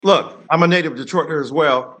Look, I'm a native Detroiter as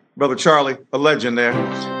well. Brother Charlie, a legend there.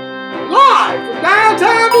 Live from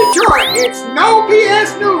downtown Detroit, it's No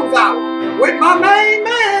BS News Hour with my main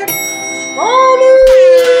man, Charlie.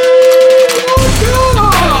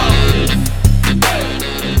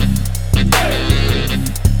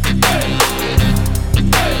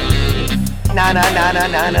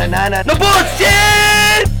 No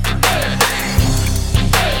bullshit!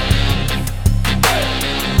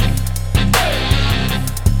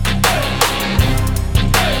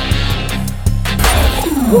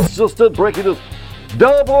 Let's just breaking this.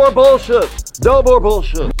 Double or bullshit. Double or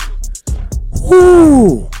bullshit.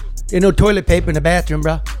 Ooh. There's no toilet paper in the bathroom,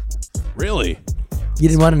 bro. Really? You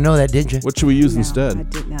didn't want to know that, did you? What should we use No, instead? I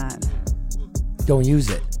did not. Don't use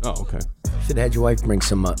it. Oh, okay. Should have had your wife bring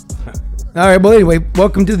some up. All right, well, anyway,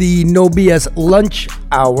 welcome to the No BS Lunch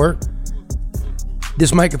Hour.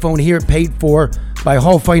 This microphone here, paid for by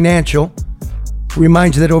Hall Financial,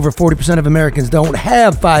 reminds you that over 40% of Americans don't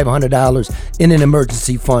have $500 in an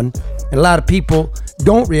emergency fund. And a lot of people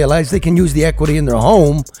don't realize they can use the equity in their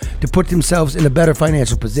home to put themselves in a better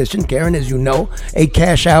financial position. Karen, as you know, a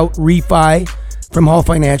cash out refi from Hall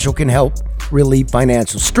Financial can help relieve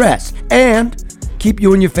financial stress and keep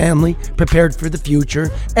you and your family prepared for the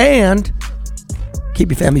future and keep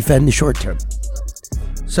your family fed in the short term.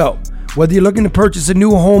 So, whether you're looking to purchase a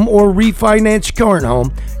new home or refinance your current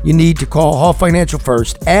home, you need to call Hall Financial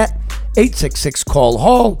first at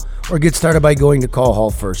 866-CALL-HALL or get started by going to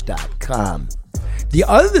callhallfirst.com. The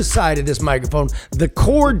other side of this microphone, the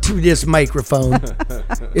cord to this microphone,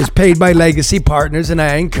 is paid by Legacy Partners, and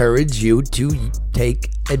I encourage you to take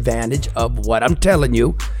advantage of what I'm telling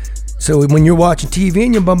you. So when you're watching TV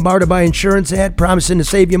and you're bombarded by insurance ad promising to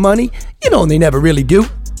save you money, you know they never really do.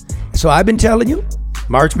 So I've been telling you,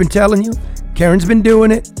 Mark's been telling you, Karen's been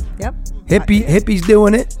doing it. Yep. Hippie's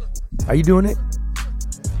doing it. Are you doing it?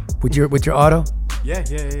 With your auto? Yeah.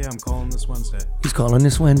 I'm calling this Wednesday. He's calling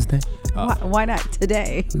this Wednesday. Why not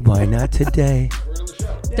today? Why not today?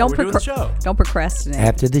 Don't we're doing the show. Don't procrastinate.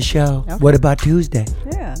 After the show. Okay. What about Tuesday?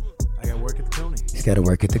 Yeah. I got work at the Coney. He's got to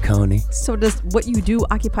work at the Coney. So does what you do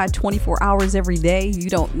occupy 24 hours every day? You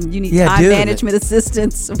need Yeah, time dude. management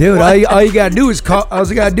assistance. Dude, What? all you gotta do is call. All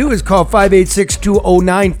you gotta do is call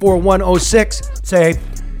 586-209-4106. Say,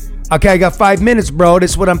 okay, I got 5 minutes, bro.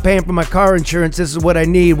 This is what I'm paying for my car insurance. This is what I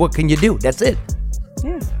need. What can you do? That's it.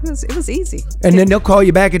 Yeah, it was easy. And then they'll call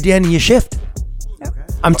you back at the end of your shift. Yep.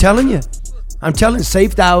 I'm telling you,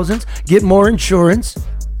 save thousands, get more insurance.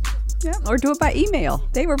 Yeah, or do it by email.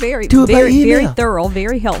 They were very Do it by very email. thorough,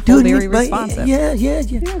 very helpful, very responsive. Yeah. Yeah,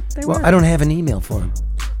 they Well, were. I don't have an email for him.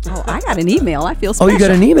 Oh, I got an email. I feel Oh, special. you got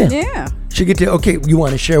an email? Yeah. Should get to. Okay, you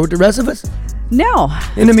want to share with the rest of us? No.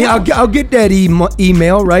 And I mean, I'll get that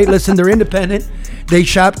email, right? Listen, they're independent. They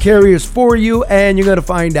shop carriers for you, and you're going to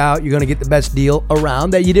find out you're going to get the best deal around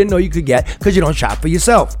that you didn't know you could get because you don't shop for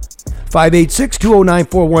yourself.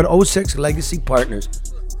 586-209-4106, Legacy Partners.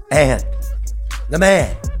 And the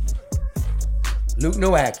man, Luke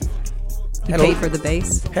Nowacki. You paid for the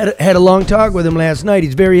base. Had a long talk with him last night.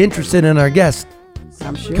 He's very interested in our guest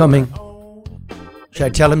I'm sure. coming. Should I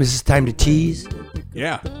tell him this is time to tease?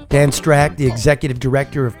 Yeah. Dan Strack, the executive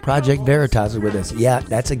director of Project Veritas, is with us. Yeah,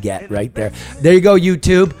 that's a get right there. There you go,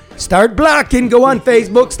 YouTube. Start blocking. Go on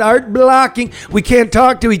Facebook. Start blocking. We can't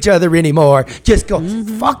talk to each other anymore. Just go,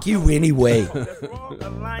 fuck you anyway.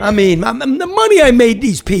 I mean, the money I made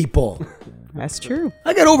these people. That's true.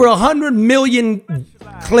 I got over 100 million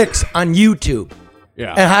clicks on YouTube.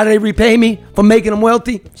 Yeah. And how do they repay me for making them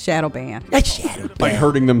wealthy? Shadow ban. That's shadow By ban.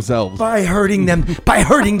 hurting themselves. By hurting them, by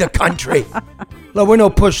hurting the country. Look, we're no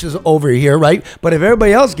pushes over here, right? But if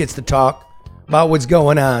everybody else gets to talk about what's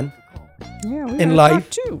going on Yeah, we in gotta life,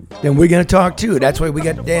 talk too. then we're going to talk too. That's why we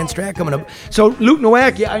got Dan Strack coming up. So Luke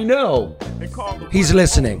Nowacki, I know he's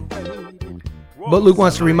listening. But Luke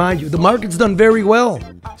wants to remind you, the market's done very well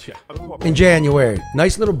in January.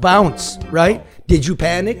 Nice little bounce, right? Did you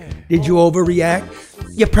panic? Did you overreact?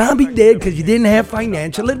 You probably did because you didn't have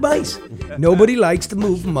financial advice. Nobody likes to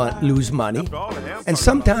lose money. And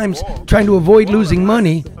sometimes trying to avoid losing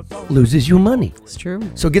money loses you money. It's true.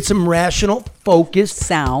 So get some rational, focused,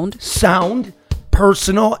 Sound.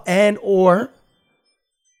 personal, and or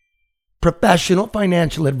professional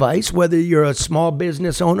financial advice, whether you're a small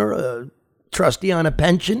business owner, a trustee on a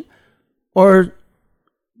pension, or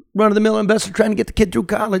run-of-the-mill investor trying to get the kid through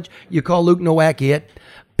college. You call Luke Nowacki at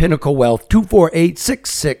Pinnacle Wealth,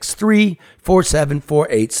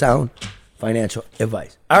 248-663-4748. Sound financial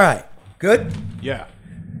advice. All right. Good? Yeah.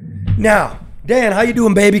 Now, Dan, how you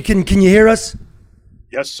doing, baby? Can you hear us?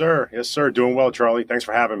 Yes, sir. Yes, sir. Doing well, Charlie. Thanks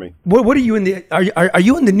for having me. What are you in the? Are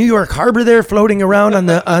you in the New York Harbor there, floating around on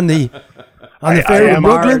the ferry to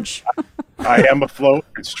Brooklyn? I am afloat.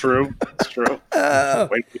 It's true. It's true.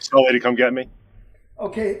 Wait for Sully to come get me.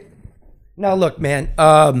 Okay. Now look, man.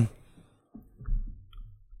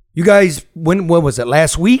 You guys, when was it?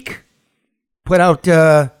 Last week? Put out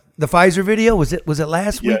the Pfizer video. Was it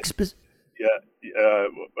last week?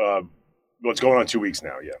 Well, it's going on 2 weeks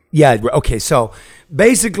now. Yeah. Yeah. Okay. So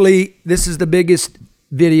basically, this is the biggest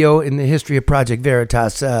video in the history of Project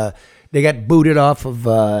Veritas. They got booted off of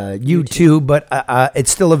YouTube, but it's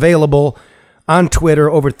still available on Twitter.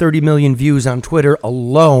 Over 30 million views on Twitter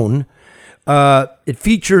alone. It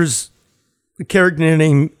features a character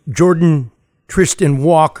named Jordan Tristan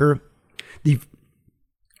Walker.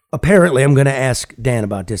 Apparently, I'm going to ask Dan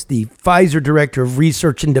about this. The Pfizer Director of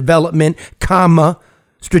Research and Development,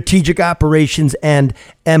 Strategic Operations and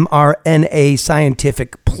mRNA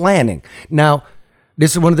Scientific Planning. Now,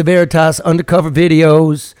 this is one of the Veritas undercover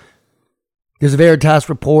videos. There's a Veritas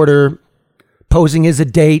reporter posing as a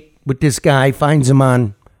date with this guy. Finds him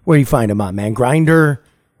on, where do you find him on, man? Grindr?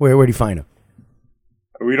 Where do you find him?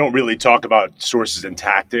 We don't really talk about sources and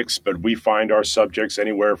tactics, but we find our subjects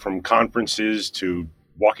anywhere from conferences to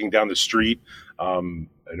walking down the street in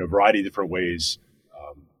a variety of different ways.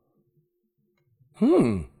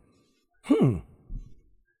 So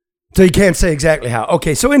you can't say exactly how.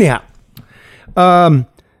 Okay, so anyhow,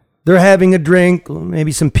 they're having a drink,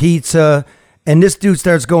 maybe some pizza, and this dude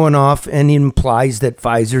starts going off and he implies that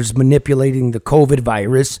Pfizer's manipulating the COVID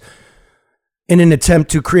virus in an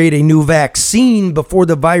attempt to create a new vaccine before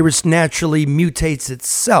the virus naturally mutates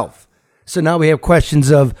itself. So now we have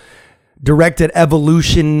questions of directed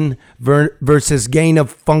evolution versus gain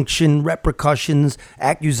of function, repercussions,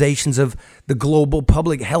 accusations of the global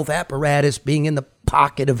public health apparatus being in the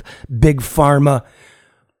pocket of big pharma.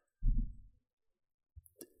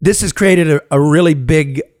 This has created a really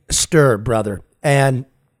big stir, brother. And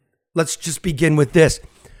let's just begin with this.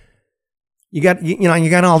 You got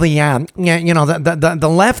all the the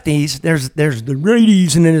lefties. There's the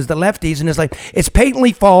righties and then there's the lefties, and it's like it's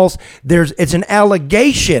patently false. It's an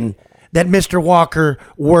allegation that Mr. Walker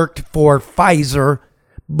worked for Pfizer,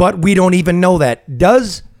 but we don't even know that.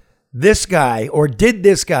 Does this guy or did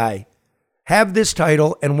this guy have this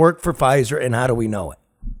title and work for Pfizer, and how do we know it?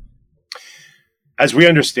 As we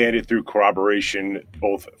understand it through corroboration,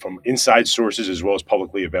 both from inside sources as well as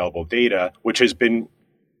publicly available data, which has been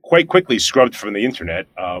quite quickly scrubbed from the internet,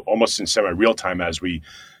 almost in semi-real time as we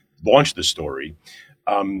launched the story.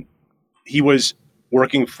 He was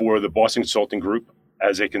working for the Boston Consulting Group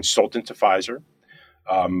as a consultant to Pfizer,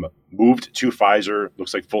 moved to Pfizer,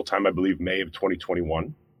 looks like full-time, I believe, May of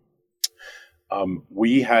 2021.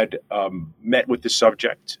 We had met with the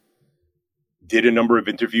subject, did a number of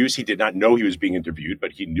interviews. He did not know he was being interviewed,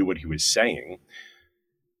 but he knew what he was saying.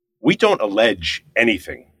 We don't allege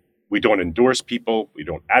anything. We don't endorse people. We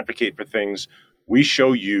don't advocate for things. We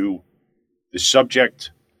show you the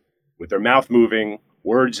subject with their mouth moving,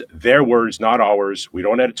 words, their words, not ours. We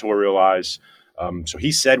don't editorialize. So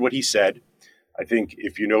he said what he said. I think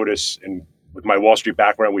if you notice, and with my Wall Street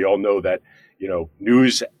background, we all know that,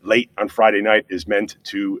 news late on Friday night is meant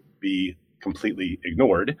to be completely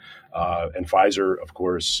ignored. And Pfizer, of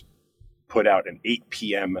course, put out an 8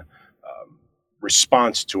 p.m.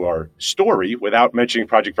 Response to our story without mentioning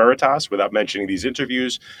Project Veritas, without mentioning these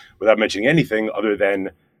interviews, without mentioning anything other than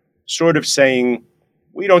sort of saying,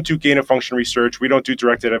 we don't do gain of function research, we don't do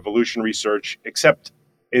directed evolution research, except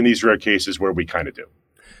in these rare cases where we kind of do.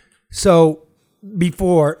 So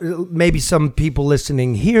before, maybe some people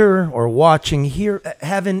listening here or watching here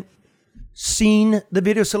haven't seen the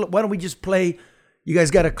video. So why don't we just play, you guys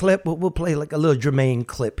got a clip? We'll play like a little germane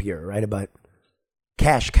clip here, right? About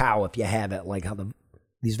cash cow, if you have it, like how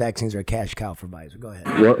these vaccines are a cash cow for Pfizer. Go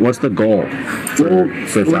ahead. What's the goal for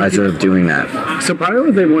Pfizer of doing that? So part of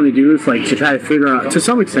what they want to do is like to try to figure out, to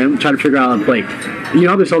some extent, like,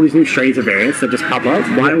 there's all these new strains of variants that just pop up.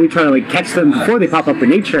 Why don't we try to catch them before they pop up in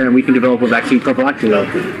nature, and we can develop a vaccine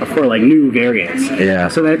prophylactically for new variants. Yeah.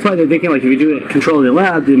 So that's why they're thinking if we do it control the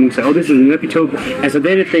lab, then we say, this is an epitope. And so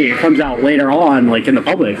then if it comes out later on, in the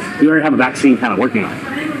public, we already have a vaccine kind of working on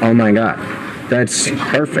it. Oh my God. That's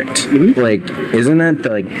perfect. Mm-hmm. Isn't that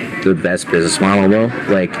the best business model though?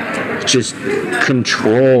 Just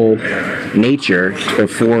control nature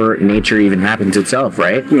before nature even happens itself,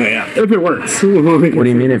 right? Yeah. If it works. What do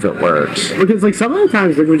you mean if it works? Because some of the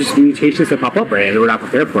times there were just mutations that pop up, right? And we're not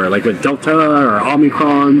prepared for it, with Delta or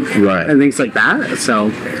Omicron, right, and things like that. So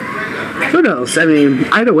who knows? I mean,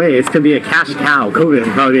 either way, it's gonna be a cash cow. COVID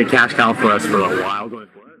will probably be a cash cow for us for a while going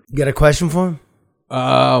forward. You got a question for him?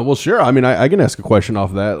 Well, sure. I mean, I can ask a question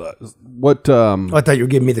off of that. What? I thought you were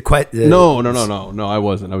giving me the question. No. I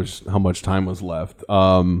wasn't. I was just how much time was left.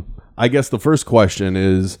 I guess the first question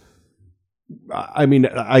is, I mean,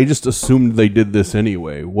 I just assumed they did this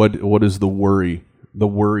anyway. What is the worry? The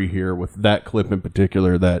worry here with that clip in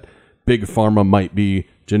particular, that Big Pharma might be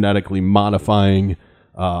genetically modifying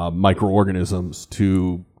microorganisms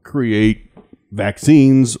to create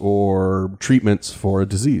vaccines or treatments for a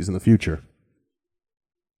disease in the future.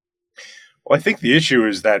 Well, I think the issue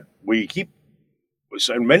is that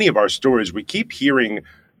in many of our stories, we keep hearing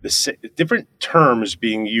the different terms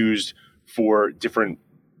being used for different.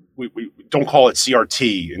 We don't call it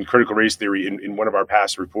CRT in critical race theory in one of our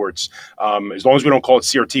past reports. As long as we don't call it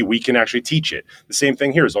CRT, we can actually teach it. The same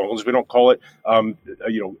thing here. As long as we don't call it,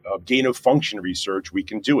 gain of function research, we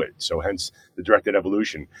can do it. So hence the directed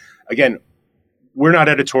evolution. Again, we're not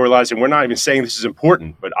editorializing. We're not even saying this is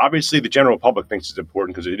important, but obviously the general public thinks it's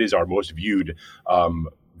important because it is our most viewed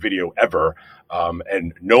video ever,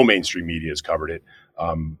 and no mainstream media has covered it.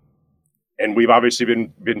 And we've obviously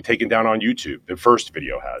been taken down on YouTube. The first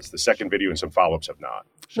video has. The second video and some follow-ups have not.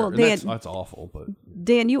 Sure. Well, Dan, that's awful. But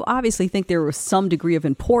Dan, you obviously think there was some degree of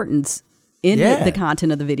importance in the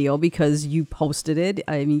content of the video because you posted it.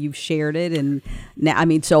 I mean, you shared it. And now, I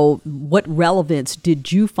mean, so what relevance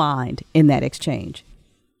did you find in that exchange?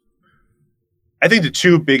 I think the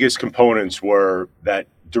two biggest components were that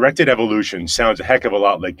directed evolution sounds a heck of a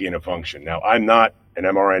lot like gain of function. Now, I'm not an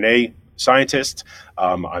mRNA scientist.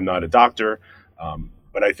 I'm not a doctor,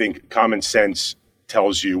 but I think common sense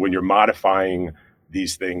tells you when you're modifying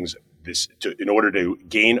these things in order to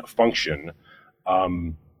gain function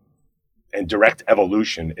and direct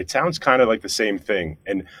evolution, it sounds kind of like the same thing.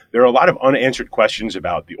 And there are a lot of unanswered questions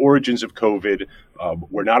about the origins of COVID.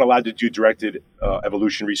 We're not allowed to do directed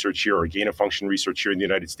evolution research here or gain of function research here in the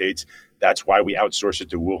United States. That's why we outsource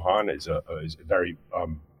it to Wuhan, is a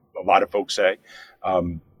lot of folks say.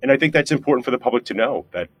 And I think that's important for the public to know,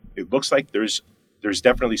 that it looks like there's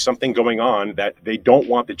definitely something going on that they don't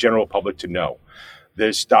want the general public to know.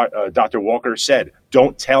 This Dr. Walker said,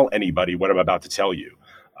 don't tell anybody what I'm about to tell you.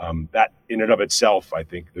 That in and of itself, I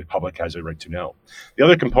think the public has a right to know. The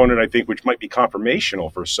other component, I think, which might be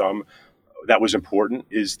confirmational for some that was important,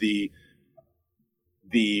 is the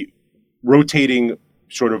rotating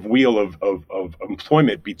sort of wheel of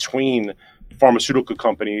employment between pharmaceutical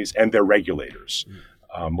companies and their regulators.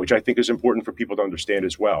 Which I think is important for people to understand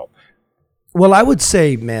as well. Well, I would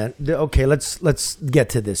say, man, okay, let's get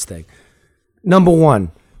to this thing. Number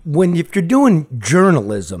one, if you're doing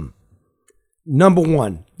journalism, number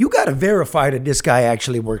one, you got to verify that this guy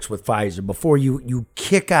actually works with Pfizer before you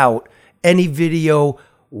kick out any video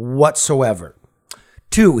whatsoever.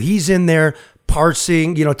 Two, he's in there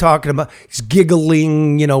parsing, talking about, he's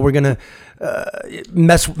giggling, we're going to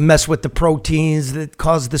mess with the proteins that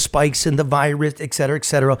cause the spikes in the virus, et cetera, et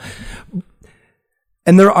cetera.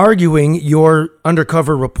 And they're arguing, your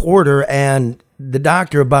undercover reporter and the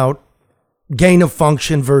doctor, about gain of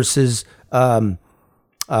function versus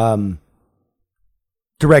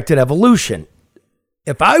directed evolution.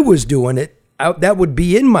 If I was doing it, that would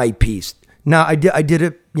be in my piece. Now, I did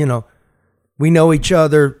it, we know each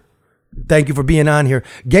other. Thank you for being on here.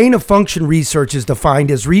 Gain of function research is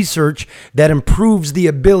defined as research that improves the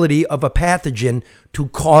ability of a pathogen to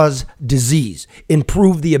cause disease.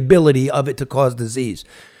 Improve the ability of it to cause disease.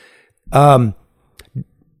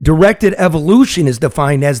 Directed evolution is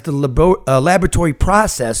defined as the laboratory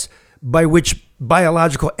process by which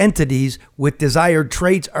biological entities with desired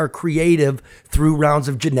traits are created through rounds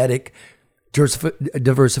of genetic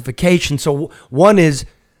diversification. So one is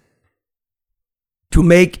to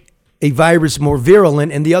make a virus more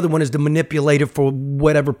virulent, and the other one is to manipulate it for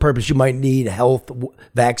whatever purpose you might need, health,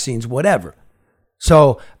 vaccines, whatever.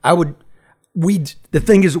 So the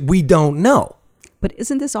thing is, we don't know. But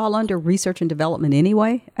isn't this all under research and development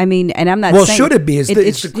anyway? I mean, and I'm not well, saying... should it be?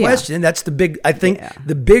 It's the question. Yeah. That's the big, I think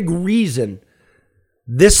the big reason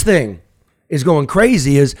this thing is going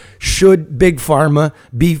crazy is, should Big Pharma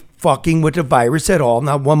be fucking with the virus at all?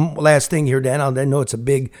 Now, one last thing here, Dan, I know it's a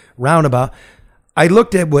big roundabout. I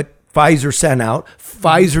looked at what Pfizer sent out.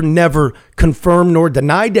 Pfizer never confirmed nor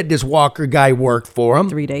denied that this Walker guy worked for him.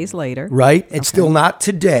 3 days later. Right. It's still not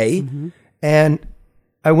today. Mm-hmm. And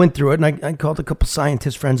I went through it, and I called a couple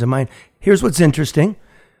scientist friends of mine. Here's what's interesting.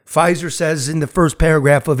 Pfizer says in the first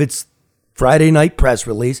paragraph of its Friday night press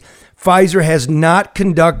release, Pfizer has not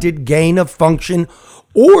conducted gain of function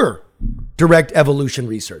or direct evolution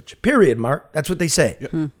research. Period, Mark. That's what they say.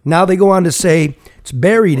 Yep. Now they go on to say, it's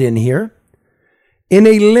buried in here, In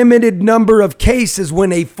a limited number of cases,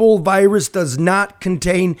 when a full virus does not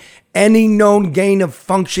contain any known gain of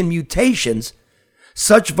function mutations,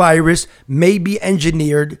 such virus may be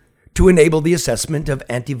engineered to enable the assessment of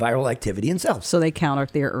antiviral activity in cells. So they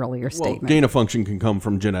countered their earlier statement. Gain of function can come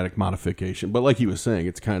from genetic modification, but like he was saying,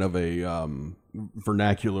 it's kind of a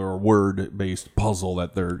vernacular or word-based puzzle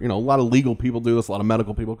that a lot of legal people do this, a lot of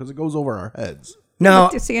medical people, because it goes over our heads. Now,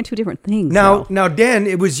 they're saying two different things. Now, Dan,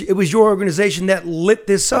 it was your organization that lit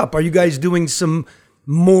this up. Are you guys doing some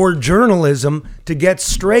more journalism to get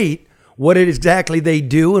straight what it exactly they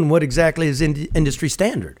do and what exactly is industry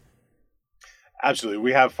standard? Absolutely.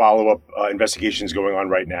 We have follow-up investigations going on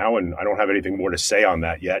right now, and I don't have anything more to say on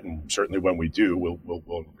that yet. And certainly when we do, we'll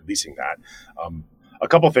be releasing that. A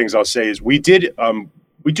couple of things I'll say is we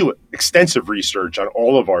do extensive research on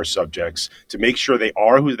all of our subjects to make sure they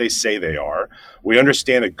are who they say they are. We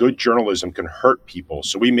understand that good journalism can hurt people,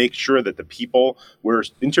 so we make sure that the people we're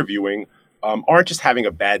interviewing aren't just having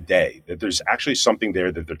a bad day, that there's actually something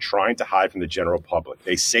there that they're trying to hide from the general public.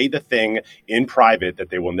 They say the thing in private that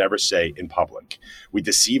they will never say in public. We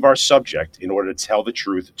deceive our subject in order to tell the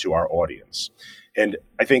truth to our audience. And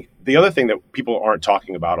I think the other thing that people aren't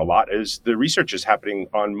talking about a lot is the research is happening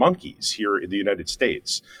on monkeys here in the United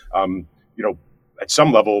States. At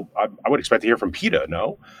some level, I would expect to hear from PETA,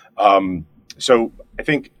 no? So I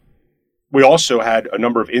think we also had a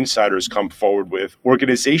number of insiders come forward with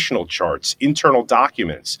organizational charts, internal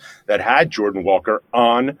documents that had Jordan Walker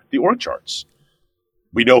on the org charts.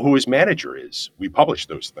 We know who his manager is. We publish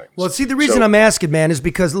those things. Well, see, the reason I'm asking, man, is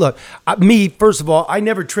because, look, first of all, I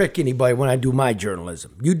never trick anybody when I do my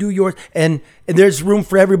journalism. You do yours, and there's room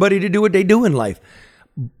for everybody to do what they do in life.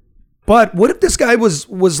 But what if this guy was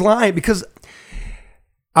lying? Because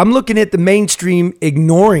I'm looking at the mainstream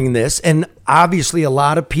ignoring this, and obviously a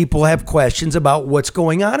lot of people have questions about what's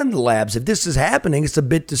going on in the labs. If this is happening, it's a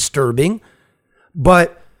bit disturbing,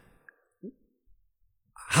 but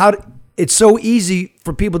it's so easy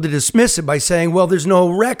for people to dismiss it by saying, well, there's no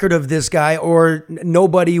record of this guy, or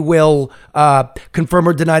nobody will confirm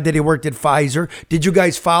or deny that he worked at Pfizer. Did you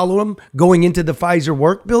guys follow him going into the Pfizer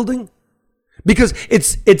work building? Because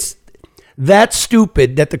it's that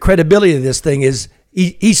stupid that the credibility of this thing is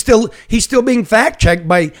he's still being fact checked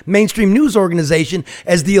by mainstream news organization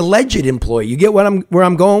as the alleged employee. You get where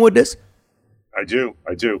I'm going with this? I do.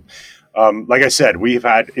 Like I said, we've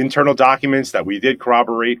had internal documents that we did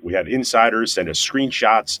corroborate. We had insiders send us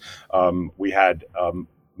screenshots. We had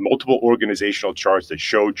multiple organizational charts that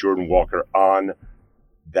showed Jordan Walker on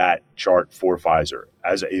that chart for Pfizer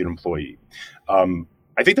as an employee.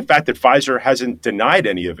 I think the fact that Pfizer hasn't denied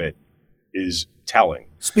any of it is telling.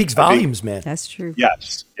 Speaks volumes, man. That's true.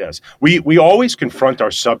 Yes. We always confront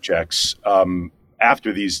our subjects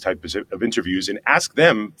after these types of interviews and ask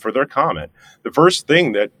them for their comment. The first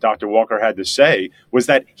thing that Dr. Walker had to say was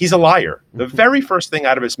that he's a liar. The very first thing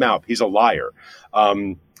out of his mouth, he's a liar,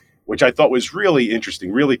 which I thought was really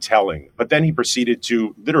interesting, really telling. But then he proceeded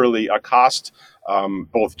to literally accost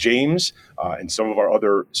both James and some of our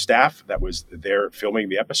other staff that was there filming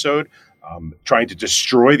the episode, trying to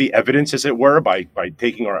destroy the evidence, as it were, by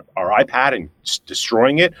taking our iPad and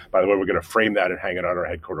destroying it. By the way, we're going to frame that and hang it on our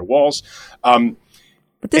headquarter walls.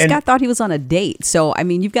 But this guy thought he was on a date. So, I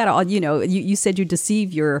mean, you've got to, you said you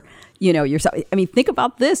deceive yourself. I mean, think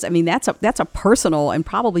about this. I mean, that's a personal and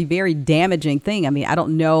probably very damaging thing. I mean, I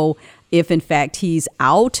don't know if in fact he's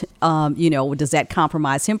out, does that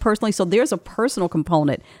compromise him personally? So there's a personal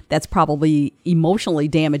component that's probably emotionally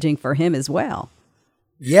damaging for him as well.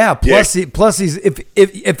 Yeah. Plus he's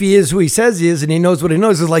if he is who he says he is, and he knows what he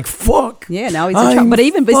knows, is like fuck. Yeah. Now he's in trouble. But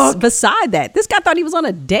even beside that, this guy thought he was on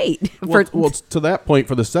a date. Well, to that point,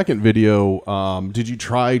 for the second video, did you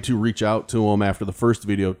try to reach out to him after the first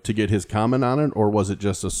video to get his comment on it, or was it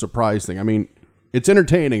just a surprise thing? I mean, it's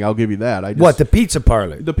entertaining. I'll give you that. The pizza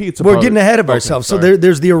parlor? The pizza parlor. We're getting ahead of ourselves. So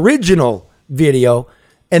there's the original video,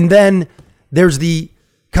 and then there's the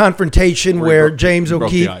confrontation where James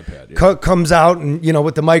O'Keefe comes out and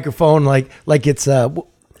with the microphone like it's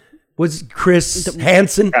was Chris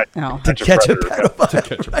Hansen to catch a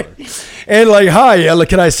pedophile, right? And like, hi Ella,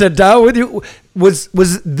 can I sit down with you? Was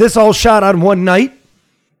this all shot on one night?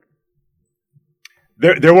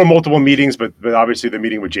 There were multiple meetings, but obviously the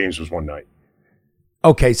meeting with James was one night.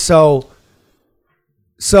 Okay, so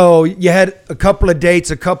you had a couple of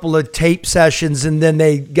dates, a couple of tape sessions, and then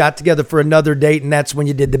they got together for another date, and that's when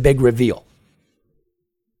you did the big reveal.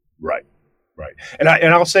 Right. And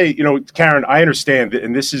I'll say, Karen, I understand that,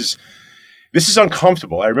 and this is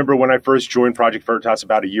uncomfortable. I remember when I first joined Project Veritas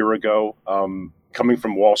about a year ago. coming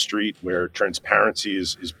from Wall Street, where transparency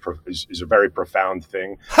is a very profound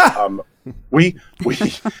thing.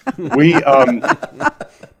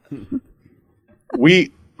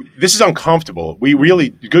 This is uncomfortable.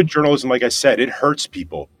 Good journalism, like I said, it hurts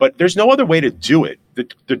people, but there's no other way to do it.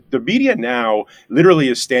 The media now literally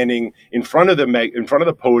is standing in front of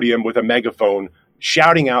the podium with a megaphone,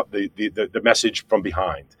 shouting out the message from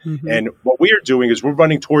behind. Mm-hmm. And what we are doing is we're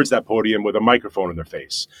running towards that podium with a microphone in their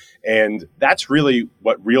face. And that's really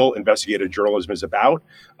what real investigative journalism is about.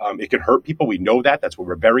 It can hurt people. We know that. That's why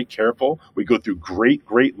we're very careful. We go through great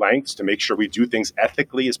lengths to make sure we do things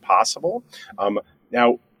ethically as possible.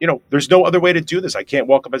 Now, there's no other way to do this. I can't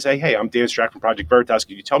walk up and say, hey, I'm Dan Strack from Project Veritas.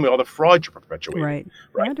 Can you tell me all the fraud you're perpetuating? Right.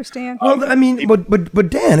 I understand. Well, I mean, but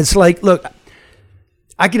Dan, it's like, look,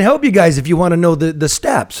 I can help you guys if you want to know the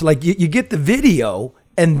steps. Like you get the video,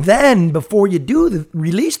 and then before you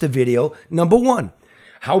release the video, number one,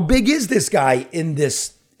 how big is this guy in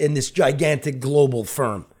this gigantic global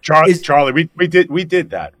firm? Charlie, we did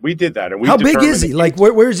that. And how big is he? Like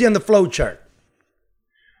where is he on the flow chart?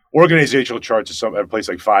 Organizational charts at a place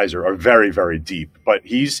like Pfizer are very, very deep, but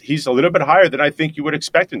he's a little bit higher than I think you would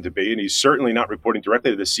expect him to be, and he's certainly not reporting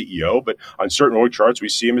directly to the CEO. But on certain org charts, we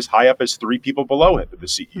see him as high up as 3 people below him, the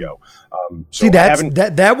CEO. See,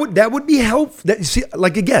 that would be helpful. See,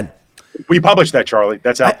 like again, we published that, Charlie.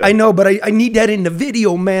 That's out there. I know, but I need that in the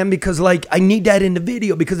video, man, because I need that in the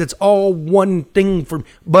video because it's all one thing for.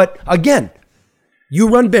 But again, you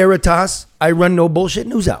run Veritas, I run No Bullshit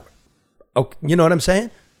News Hour. Okay, you know what I'm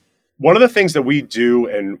saying? One of the things that we do,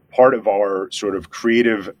 and part of our sort of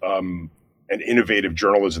creative and innovative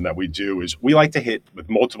journalism that we do, is we like to hit with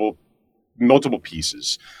multiple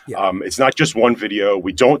pieces. Yeah. It's not just one video.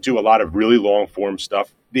 We don't do a lot of really long form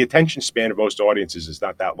stuff. The attention span of most audiences is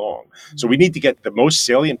not that long. Mm-hmm. So we need to get the most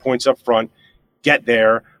salient points up front, get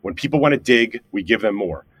there. When people want to dig, we give them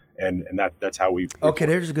more. And that's how we. Okay,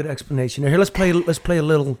 there's a good explanation. Here, let's play a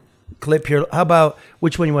little clip here. How about,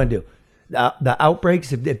 which one you want to do? The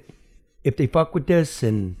outbreaks, if they fuck with this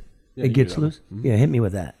and it gets loose? Mm-hmm. Yeah, hit me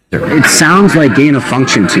with that. It sounds like gain of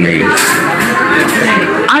function to me.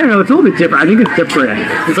 I don't know. It's a little bit different. I think it's different.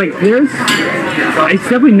 It's like it's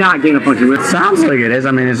definitely not gain of function. It sounds like it is.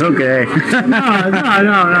 I mean, it's okay.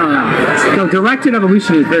 No, directed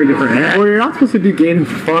evolution is very different. Well, you're not supposed to do gain of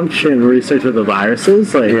function research with the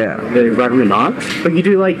viruses. They recommend not. But you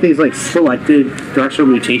do these selected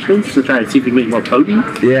directional mutations to try to see if you can make more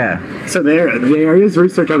potent. Yeah. So there is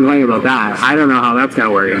research ongoing about that. I don't know how that's going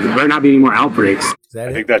to work. There better not be any more outbreaks.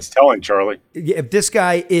 I think that's telling, Charlie. If this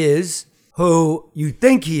guy is who you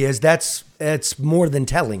think he is, that's more than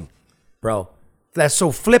telling, bro. That's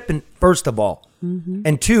so flippant, first of all. Mm-hmm.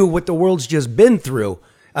 And two, what the world's just been through.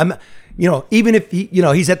 Even if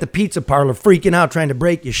he's at the pizza parlor freaking out trying to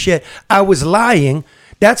break your shit. I was lying.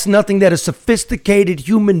 That's nothing that a sophisticated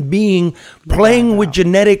human being playing with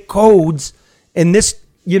genetic codes in this,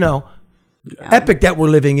 epic that we're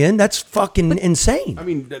living in. That's fucking insane. I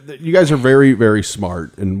mean, you guys are very, very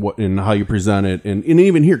smart in how you present it, and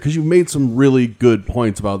even here, because you've made some really good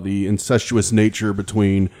points about the incestuous nature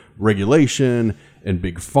between regulation and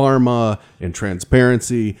big pharma and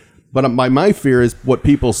transparency. But my fear is what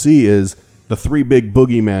people see is the 3 big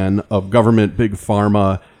boogeymen of government, big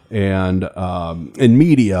pharma, and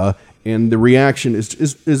media, and the reaction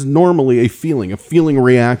is normally a feeling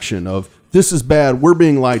reaction of, this is bad, we're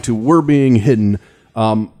being lied to, we're being hidden.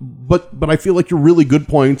 But I feel like your really good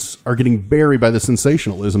points are getting buried by the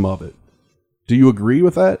sensationalism of it. Do you agree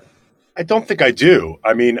with that? I don't think I do.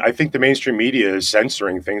 I mean, I think the mainstream media is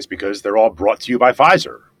censoring things because they're all brought to you by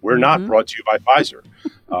Pfizer. We're not brought to you by Pfizer.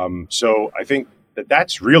 So I think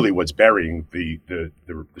that's really what's burying the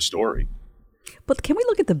story. But can we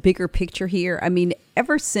look at the bigger picture here? I mean,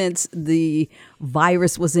 ever since the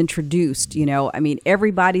virus was introduced,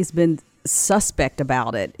 everybody's been suspect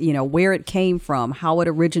about it, where it came from, how it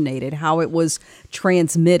originated, how it was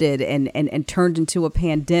transmitted and turned into a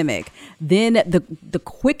pandemic. Then the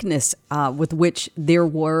quickness with which there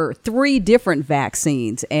were 3 different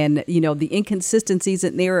vaccines and, the inconsistencies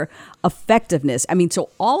in their effectiveness. I mean, so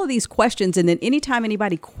all of these questions, and then anytime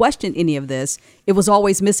anybody questioned any of this, it was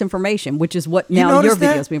always misinformation, which is what now your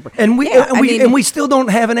video's being. And we still don't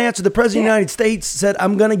have an answer. The President of the United States said,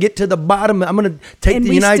 I'm going to get to the bottom. I'm going to take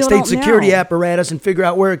the United States security apparatus and figure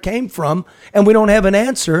out where it came from. And we don't have an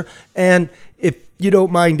answer. And if you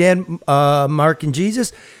don't mind, Dan, Mark, and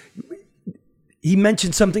Jesus, he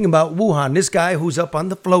mentioned something about Wuhan. This guy who's up on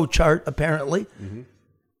the flow chart, apparently,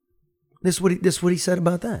 This is what he said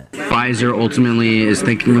about that. Pfizer ultimately is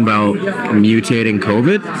thinking about mutating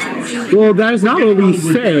COVID? Well, that is not what we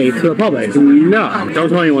say to the public. No, don't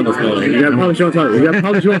tell anyone this. You probably shouldn't tell anyone. You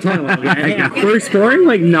probably shouldn't tell anyone. Okay? We're exploring,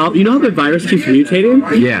 like, now, you know how the virus keeps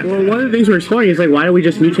mutating? Yeah. Well, one of the things we're exploring is, like, why don't we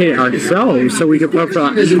just mutate it ourselves so we can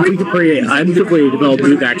preemptively develop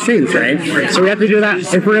new vaccines, right? So we have to do that.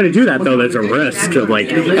 If we're going to do that, though, there's a risk of,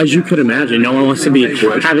 like, as you could imagine, no one wants to be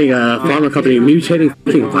having a pharma company mutating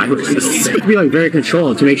viruses. It to be like very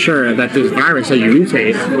controlled to make sure that this virus that you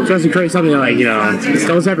mutate doesn't create something that, like, you know, it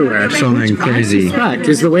goes everywhere. Something crazy. Fact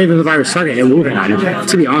is the way that the virus started and moving on.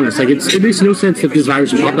 To be honest, like it makes no sense if this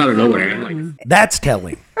virus popped out of nowhere. Like, that's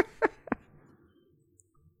telling.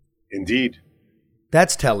 Indeed.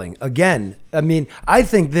 That's telling. Again, I mean, I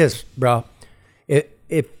think this, bro.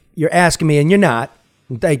 If you're asking me, and you're not,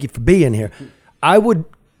 and thank you for being here, I would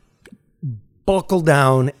buckle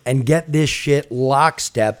down and get this shit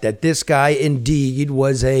lockstep that this guy indeed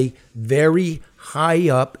was a very high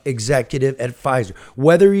up executive at Pfizer.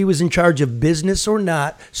 Whether he was in charge of business or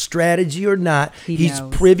not, strategy or not, he's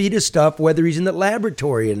privy to stuff, whether he's in the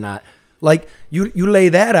laboratory or not. Like, you lay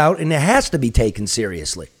that out and it has to be taken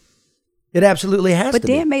seriously. It absolutely has to be. But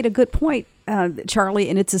Dan made a good point, Charlie,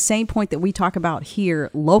 and it's the same point that we talk about here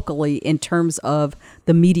locally in terms of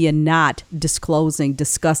the media not disclosing,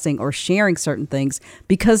 discussing, or sharing certain things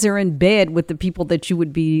because they're in bed with the people that you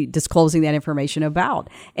would be disclosing that information about.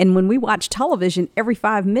 And when we watch television, every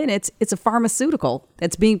 5 minutes, it's a pharmaceutical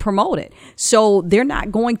that's being promoted. So they're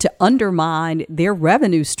not going to undermine their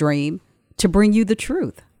revenue stream to bring you the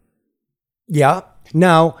truth. Yeah.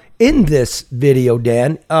 Now, in this video,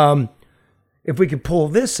 Dan, if we could pull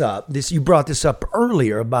this up, you brought this up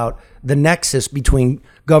earlier about the nexus between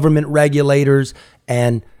government regulators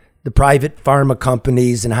and the private pharma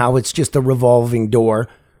companies and how it's just a revolving door.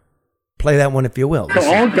 Play that one if you will. For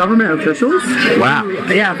all government officials? Wow.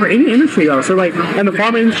 Yeah, for any industry though. So like in the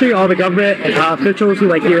pharma industry, all the government officials who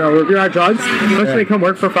like review our drugs, mostly they come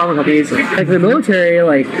work for pharma companies. Like the military,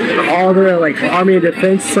 like all the like Army and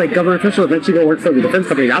Defense like government officials eventually go work for the defense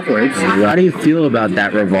companies afterwards. How do you feel about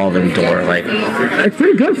that revolving door? Like, it's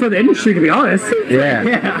pretty good for the industry, to be honest. Yeah.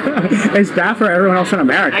 Yeah. It's bad for everyone else in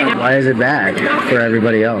America. Why is it bad for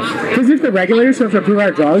everybody else? Because if the regulators who have to approve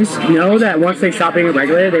our drugs know that once they stop being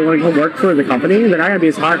regulated, they want to come work for the company, they're not going to be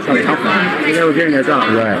as hard for the company. They're reviewing their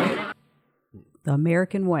job. Right. The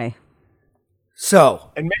American way.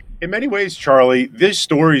 So, in many ways, Charlie, this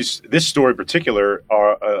story in particular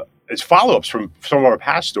is follow-ups from some of our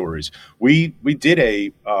past stories. We did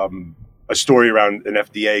a story around an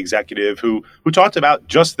FDA executive who talked about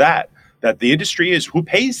just that the industry is who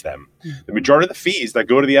pays them. The majority of the fees that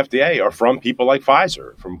go to the FDA are from people like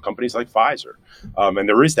Pfizer, from companies like Pfizer. And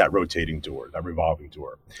there is that rotating door, that revolving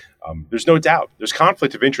door. There's no doubt. There's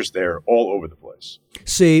conflict of interest there all over the place.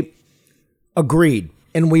 See, agreed.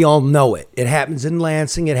 And we all know it. It happens in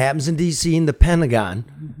Lansing. It happens in D.C., in the Pentagon.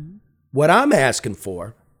 Mm-hmm. What I'm asking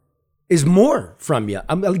for is more from you.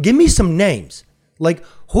 Give me some names. Like,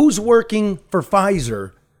 who's working for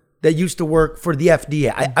Pfizer that used to work for the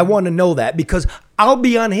FDA? I want to know that because I'll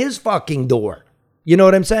be on his fucking door. You know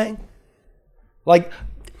what I'm saying? Like,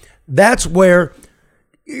 that's where,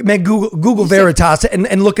 man, Google Veritas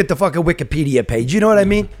and look at the fucking Wikipedia page. You know what I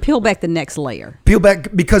mean? Peel back the next layer. Peel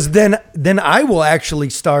back, because then I will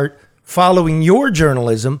actually start following your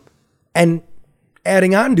journalism and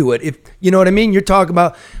adding on to it. If you know what I mean? You're talking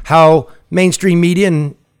about how mainstream media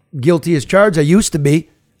and guilty as charged. I used to be.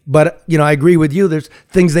 But, you know, I agree with you. There's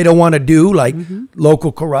things they don't want to do, like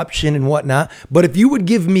local corruption and whatnot. But if you would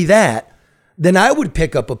give me that, then I would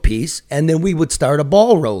pick up a piece and then we would start a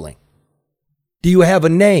ball rolling. Do you have a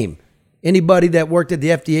name? Anybody that worked at the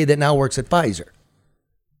FDA that now works at Pfizer?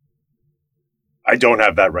 I don't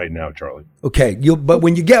have that right now, Charlie. Okay, but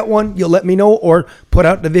when you get one, you'll let me know or put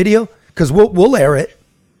out the video because we'll air it.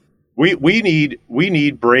 We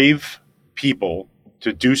need brave people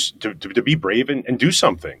to be brave and do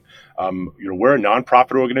something. We're a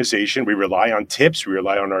nonprofit organization. We rely on tips. We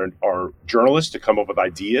rely on our journalists to come up with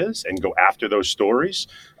ideas and go after those stories.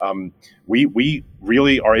 We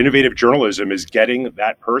really, our innovative journalism is getting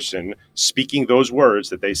that person speaking those words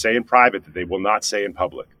that they say in private that they will not say in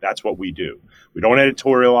public. That's what we do. We don't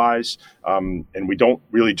editorialize, and we don't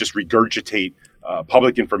really just regurgitate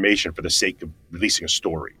public information for the sake of releasing a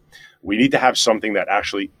story. We need to have something that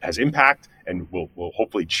actually has impact and will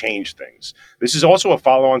hopefully change things. This is also a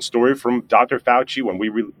follow-on story from Dr. Fauci when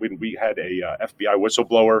we had a FBI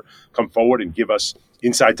whistleblower come forward and give us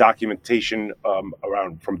inside documentation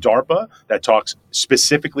around from DARPA that talks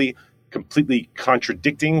specifically, completely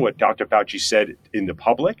contradicting what Dr. Fauci said in the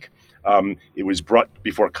public. It was brought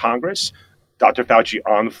before Congress. Dr. Fauci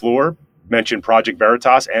on the floor mentioned Project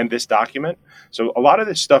Veritas and this document. So a lot of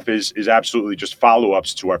this stuff is absolutely just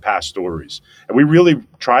follow-ups to our past stories. And we really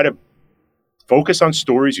try to focus on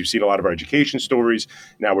stories. You've seen a lot of our education stories.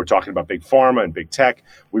 Now we're talking about big pharma and big tech.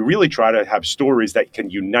 We really try to have stories that can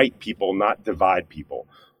unite people, not divide people.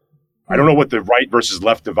 I don't know what the right versus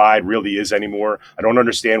left divide really is anymore. I don't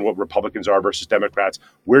understand what Republicans are versus Democrats.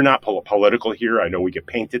 We're not political here. I know we get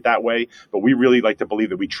painted that way, but we really like to believe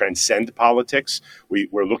that we transcend politics.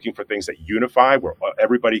 We're looking for things that unify, where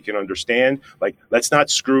everybody can understand. Like, let's not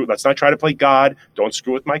try to play God. Don't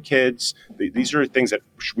screw with my kids. These are things that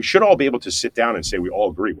we should all be able to sit down and say we all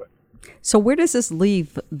agree with. So where does this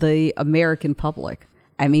leave the American public?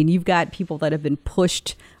 I mean, you've got people that have been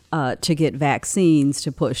pushed to get vaccines,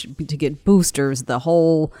 to get boosters, the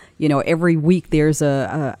whole, every week there's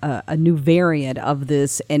a new variant of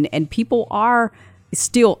this, and people are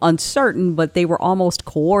still uncertain, but they were almost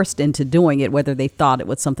coerced into doing it, whether they thought it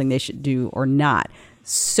was something they should do or not.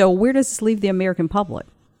 So where does this leave the American public?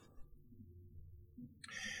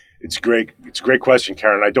 It's a great question,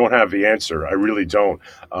 Karen. I don't have the answer. I really don't.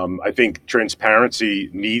 I think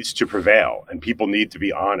transparency needs to prevail, and people need to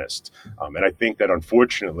be honest. And I think that,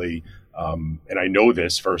 unfortunately, and I know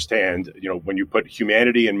this firsthand, when you put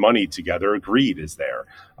humanity and money together, greed is there.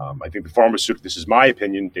 I think the pharmaceutical, this is my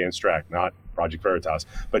opinion, Dan Strack, not Project Veritas,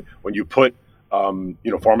 but when you put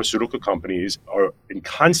pharmaceutical companies are in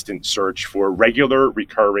constant search for regular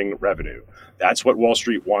recurring revenue. That's what Wall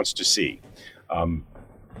Street wants to see.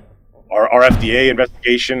 Our FDA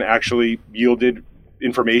investigation actually yielded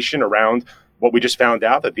information around what we just found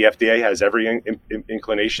out, that the FDA has every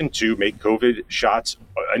inclination to make COVID shots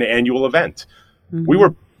an annual event.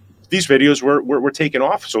 Mm-hmm. These videos were taken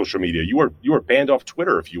off social media. You were banned off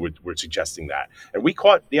Twitter if you were suggesting that. And we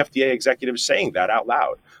caught the FDA executives saying that out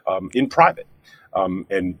loud in private.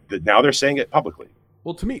 Now they're saying it publicly.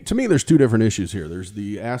 Well, to me, there's two different issues here. There's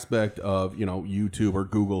the aspect of, YouTube or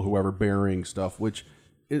Google, whoever bearing stuff, which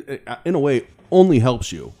in a way only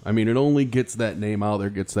helps you. I mean, it only gets that name out there,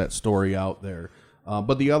 gets that story out there.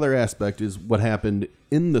 But the other aspect is what happened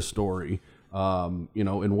in the story, and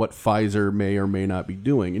what Pfizer may or may not be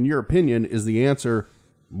doing. In your opinion, is the answer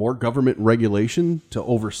more government regulation to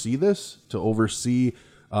oversee this, to oversee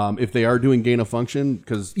if they are doing gain of function?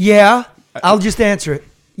 Because I'll just answer it.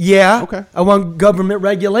 Yeah. Okay. I want government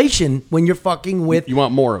regulation when you're fucking with. You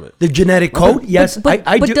want more of it. The genetic code? Yes,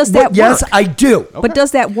 I do. Does that work? Yes, I do. Okay. But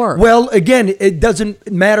does that work? Well, again, it doesn't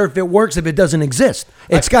matter if it works if it doesn't exist.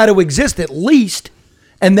 It's got to exist at least,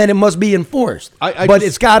 and then it must be enforced. But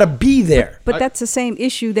it's got to be there. But that's the same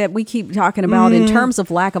issue that we keep talking about in terms of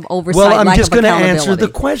lack of oversight. Well, I'm lack just going to answer the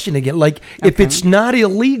question again. Like, if it's not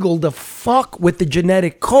illegal to fuck with the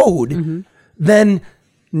genetic code, then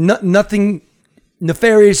nothing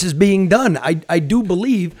nefarious is being done. I do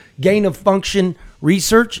believe gain of function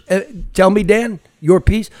research. Tell me, Dan, your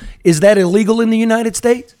piece. Is that illegal in the United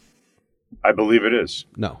States? I believe it is.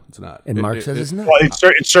 No, it's not. And Mark says it's not. Well,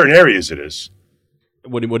 in certain areas it is.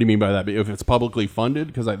 What do you mean by that? If it's publicly funded?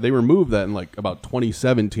 Because they removed that in about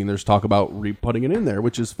 2017. There's talk about putting it in there,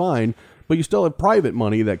 which is fine. But you still have private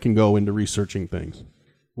money that can go into researching things,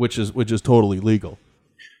 which is totally legal.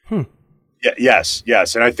 Yes.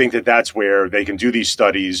 And I think that's where they can do these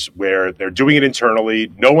studies where they're doing it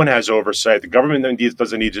internally. No one has oversight. The government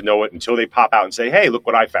doesn't need to know it until they pop out and say, hey, look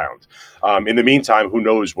what I found. In the meantime, who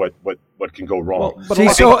knows what can go wrong.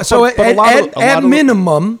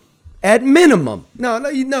 At minimum,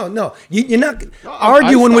 no. You're not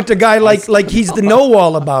arguing with the guy like he's the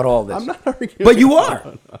know-all about all this. I'm not arguing. But you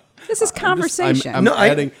are. This is conversation. I'm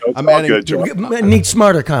adding need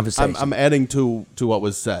smarter conversation. I'm adding to what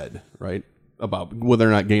was said, right, about whether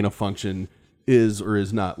or not gain of function is or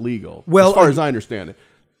is not legal. Well, as far as I understand it,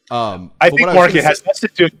 I think, Mark, it has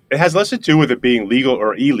less to do with it being legal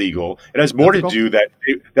or illegal. It has more to do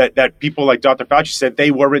that people like Dr. Fauci said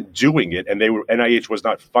they weren't doing it, and NIH was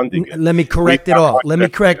not funding it. Let me correct it all. Let me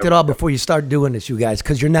correct it all before you start doing this, you guys,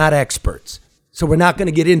 because you're not experts. So we're not going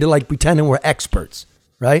to get into pretending we're experts,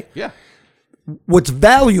 right? Yeah. What's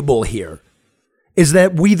valuable here is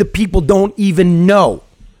that we, the people, don't even know.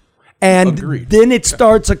 And then it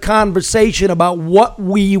starts a conversation about what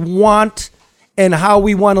we want and how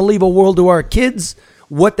we want to leave a world to our kids,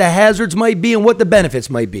 what the hazards might be and what the benefits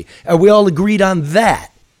might be. Are we all agreed on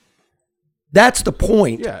that? That's the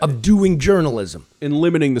point of doing journalism. In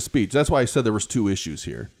limiting the speech. That's why I said there was two issues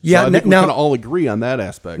here. Yeah, so I think we can all agree on that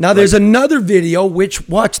aspect. Now, there's another video, which,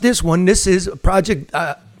 watch this one. This is a Project,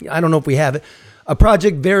 I don't know if we have it, a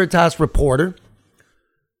Project Veritas reporter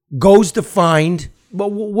goes to find,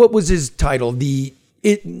 what was his title? The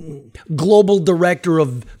global director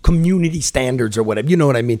of community standards or whatever. You know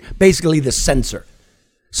what I mean? Basically the censor.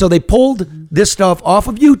 So they pulled this stuff off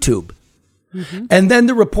of YouTube. And then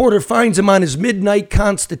the reporter finds him on his midnight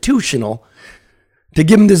constitutional to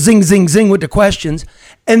give him the zing, zing, zing with the questions.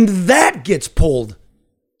 And that gets pulled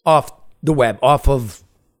off the web, off of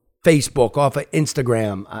Facebook, off of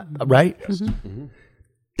Instagram, right? Yes.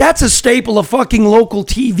 That's a staple of fucking local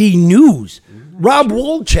TV news. Rob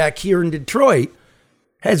Wolchek here in Detroit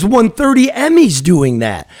has won 30 Emmys doing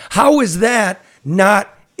that. How is that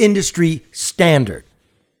not industry standard?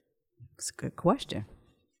 That's a good question.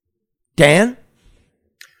 Dan?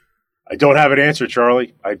 I don't have an answer,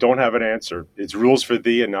 Charlie. I don't have an answer. It's rules for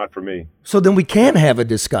thee and not for me. So then we can't have a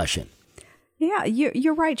discussion. Yeah,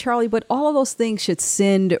 you're right, Charlie, but all of those things should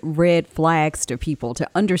send red flags to people to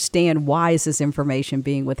understand why is this information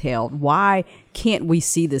being withheld? Why can't we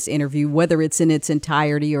see this interview, whether it's in its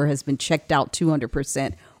entirety or has been checked out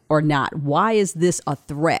 200% or not? Why is this a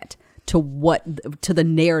threat to the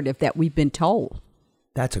narrative that we've been told?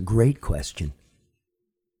 That's a great question.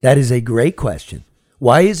 That is a great question.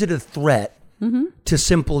 Why is it a threat to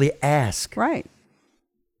simply ask? Right.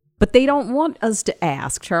 But they don't want us to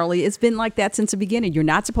ask, Charlie. It's been like that since the beginning. You're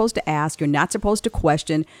not supposed to ask. You're not supposed to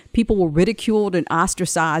question. People were ridiculed and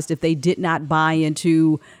ostracized if they did not buy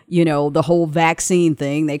into, the whole vaccine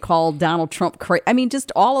thing. They called Donald Trump crazy. I mean,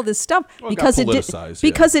 just all of this stuff because it did.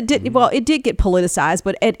 Because it did. Well, it did get politicized.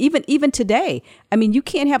 But even today, I mean, you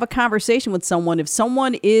can't have a conversation with someone if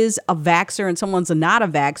someone is a vaxxer and someone's not a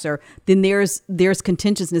vaxxer. Then there's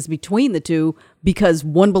contentiousness between the two. Because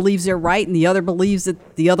one believes they're right and the other believes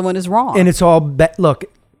that the other one is wrong. And it's all, look,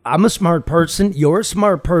 I'm a smart person. You're a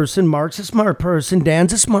smart person. Mark's a smart person.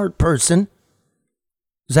 Dan's a smart person.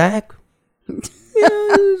 Zach?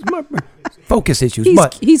 Smart. Focus issues.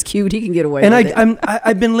 He's cute. He can get away with it. And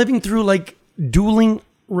I've been living through like dueling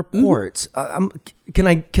reports. Can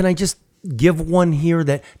I just give one here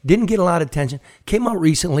that didn't get a lot of attention? Came out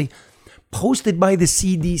recently, posted by the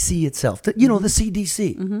CDC itself. The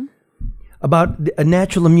CDC. About a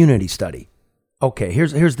natural immunity study. Okay,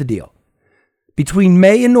 here's the deal. Between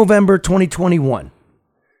May and November 2021,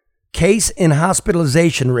 case and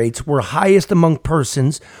hospitalization rates were highest among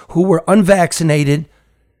persons who were unvaccinated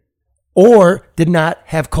or did not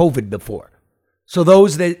have COVID before. So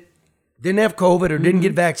those that didn't have COVID or didn't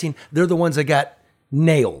get vaccine, they're the ones that got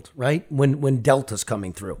nailed, right? When Delta's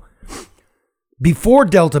coming through. Before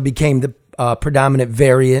Delta became the predominant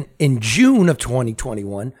variant in June of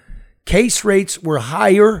 2021, case rates were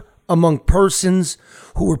higher among persons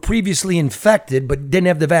who were previously infected but didn't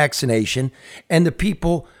have the vaccination and the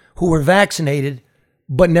people who were vaccinated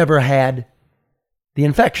but never had the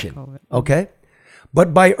infection. Okay?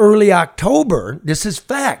 But by early October, this is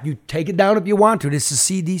fact. You take it down if you want to. This is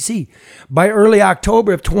CDC. By early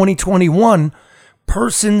October of 2021,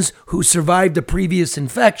 persons who survived the previous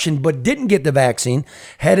infection but didn't get the vaccine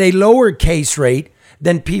had a lower case rate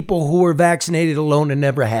than people who were vaccinated alone and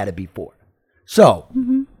never had it before. So,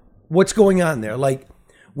 what's going on there? Like,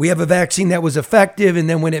 we have a vaccine that was effective, and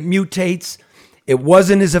then when it mutates, it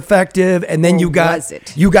wasn't as effective, and then you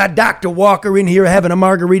got Dr. Walker in here having a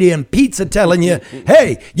margarita and pizza telling you,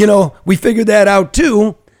 hey, we figured that out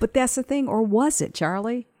too. But that's the thing, or was it,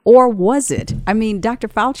 Charlie? Or was it? I mean, Dr.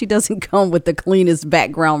 Fauci doesn't come with the cleanest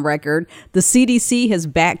background record. The CDC has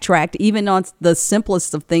backtracked even on the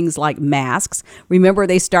simplest of things like masks. Remember,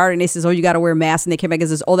 they started and they says, you got to wear masks. And they came back and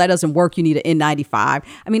says, that doesn't work. You need an N95.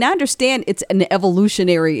 I mean, I understand it's an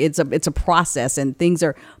evolutionary, it's a process and things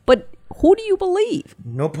are, but who do you believe?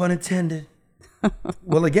 No pun intended.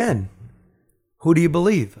 Well, again, who do you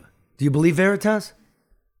believe? Do you believe Veritas?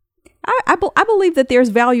 I believe that there's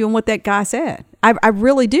value in what that guy said. I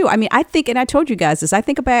really do. I mean, I think, and I told you guys this, I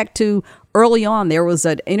think back to early on, there was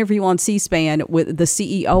an interview on C-SPAN with the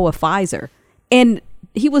CEO of Pfizer, and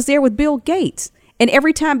he was there with Bill Gates. And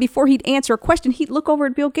every time before he'd answer a question, he'd look over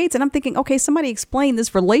at Bill Gates. And I'm thinking, okay, somebody explain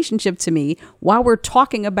this relationship to me while we're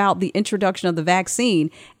talking about the introduction of the vaccine.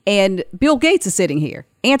 And Bill Gates is sitting here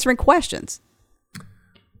answering questions.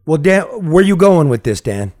 Well, Dan, where you going with this,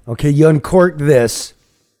 Dan? Okay, you uncorked this.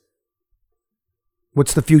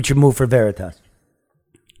 What's the future move for Veritas?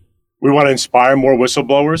 We want to inspire more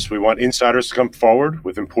whistleblowers. We want insiders to come forward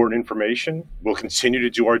with important information. We'll continue to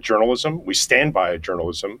do our journalism. We stand by our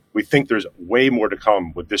journalism. We think there's way more to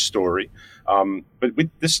come with this story. But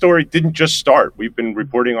this story didn't just start. We've been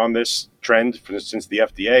reporting on this trend since the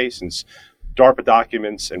FDA, since DARPA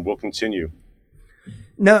documents, and we'll continue.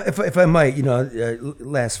 Now, if I might,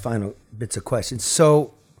 last final bits of questions.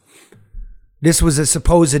 So this was a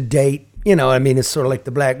supposed date. It's sort of like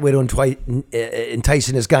the Black Widow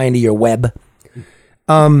enticing this guy into your web.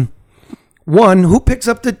 One, who picks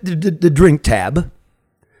up the drink tab?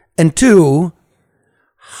 And two,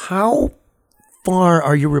 how far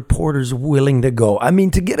are your reporters willing to go? I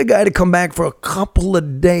mean, to get a guy to come back for a couple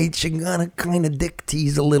of dates, you gotta kind of dick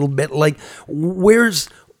tease a little bit. Like, where's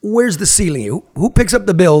the ceiling? Who picks up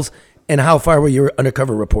the bills, and how far will your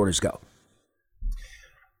undercover reporters go?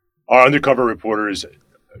 Our undercover reporters,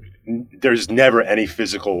 there's never any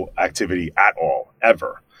physical activity at all,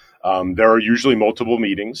 ever. There are usually multiple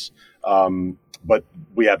meetings, but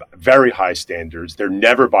we have very high standards. They're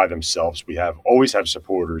never by themselves. We always have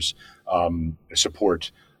supporters,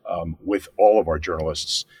 support with all of our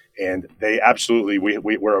journalists, and they absolutely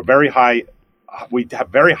we're a very high. We have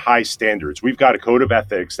very high standards. We've got a code of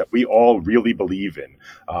ethics that we all really believe in.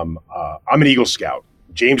 I'm an Eagle Scout.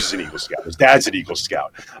 James is an Eagle Scout. His dad's an Eagle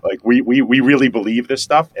Scout. Like we really believe this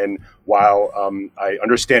stuff. And while I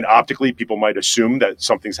understand optically people might assume that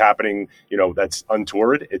something's happening, that's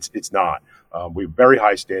untoward, it's not. We have very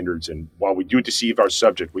high standards, and while we do deceive our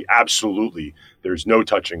subject, there's no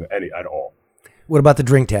touching any at all. What about the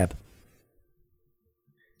drink tab?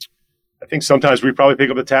 I think sometimes we probably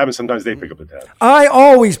pick up the tab, and sometimes they pick up the tab. I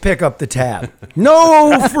always pick up the tab.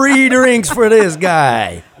 No free drinks for this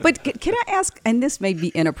guy. But can I ask, and this may be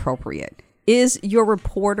inappropriate, is your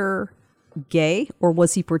reporter gay, or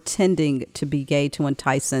was he pretending to be gay to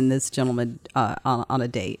entice this gentleman on a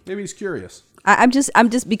date? Maybe he's curious. I'm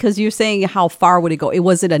just because you're saying how far would it go?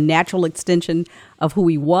 Was it a natural extension of who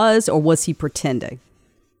he was, or was he pretending?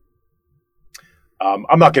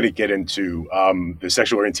 I'm not going to get into the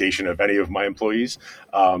sexual orientation of any of my employees,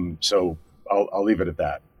 so I'll leave it at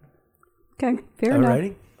that. Okay, fair enough.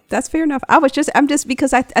 Alrighty. That's fair enough. I'm just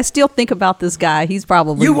because I still think about this guy. He's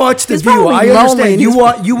probably you watch The View. I understand. You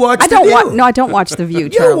watch The View. I don't watch The View.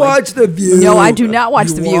 Charlie. You watch The View. No, I do not watch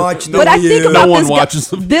The View. But I think about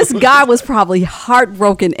this guy was probably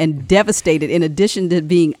heartbroken and devastated. In addition to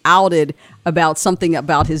being outed about something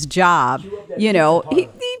about his job,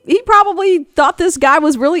 he probably thought this guy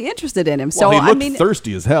was really interested in him. So he looked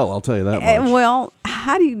thirsty as hell. I'll tell you that much. Well,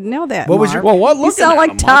 how do you know that? What was Mark? your? What? You sound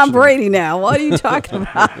like Tom Brady now. What are you talking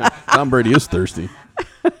about? Tom Brady is thirsty.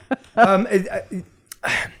 Yes.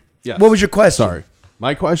 What was your question? Sorry,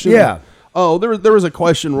 my question. Yeah. Oh, there was a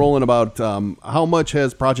question rolling about how much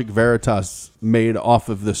has Project Veritas made off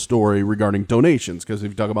of this story regarding donations? Because if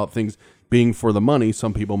you talk about things being for the money,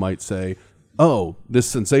 some people might say, oh, this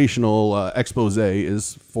sensational expose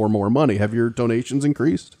is for more money. Have your donations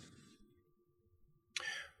increased?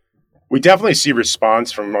 We definitely see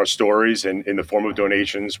response from our stories in the form of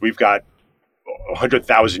donations. We've got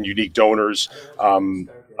 100,000 unique donors.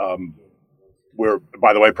 We're,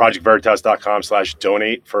 by the way,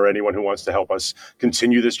 projectveritas.com/donate for anyone who wants to help us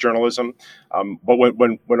continue this journalism. But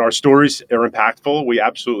when our stories are impactful, we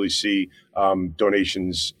absolutely see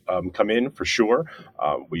donations come in for sure.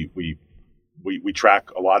 We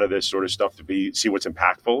track a lot of this sort of stuff to see what's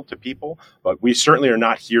impactful to people, but we certainly are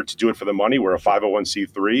not here to do it for the money. We're a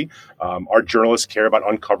 501c3. Our journalists care about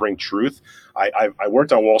uncovering truth. I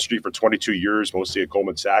worked on Wall Street for 22 years, mostly at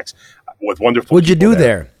Goldman Sachs, with wonderful. What'd you do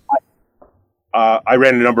there? I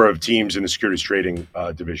ran a number of teams in the securities trading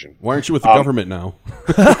division. Why aren't you with the government now?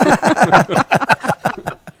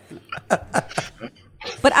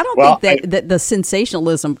 But I don't think that the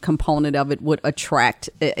sensationalism component of it would attract.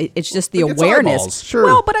 It's just the awareness. Sure.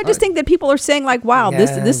 Well, but I just think that people are saying like, "Wow,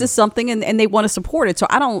 this is something," and they want to support it. So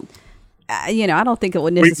I don't, I don't think it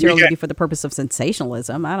would necessarily be for the purpose of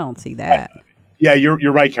sensationalism. I don't see that. Yeah,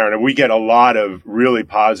 you're right, Karen. We get a lot of really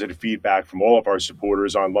positive feedback from all of our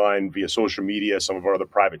supporters online via social media, some of our other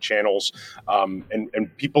private channels,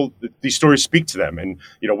 and people. These stories speak to them, and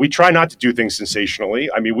we try not to do things sensationally.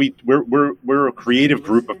 I mean, we're a creative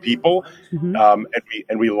group of people,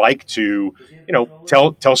 and we like to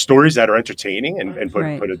tell stories that are entertaining and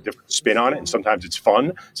put a different spin on it. And sometimes it's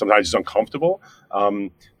fun, sometimes it's uncomfortable.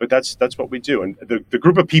 But that's what we do. And the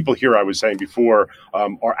group of people here, I was saying before,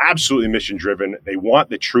 are absolutely mission driven. They want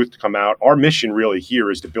the truth to come out. Our mission really here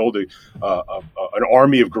is to build an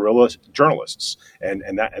army of guerrilla journalists, and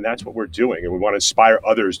that's what we're doing. And we want to inspire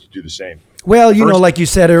others to do the same. Well, like you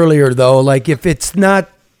said earlier, though, like if it's not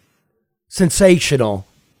sensational,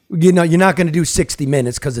 you're not going to do 60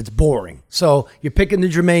 minutes because it's boring. So you're picking the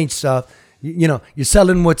germane stuff. You're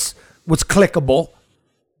selling what's clickable.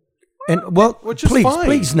 And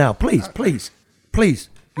please,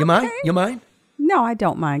 you mind? You mind? No, I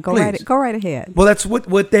don't mind. Go right ahead. Well, that's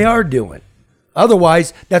what they are doing.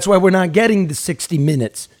 Otherwise, that's why we're not getting the 60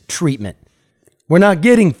 minutes treatment. We're not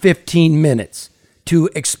getting 15 minutes to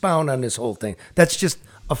expound on this whole thing. That's just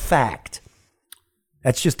a fact.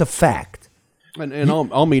 And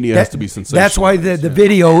all media has to be sensational. That's why the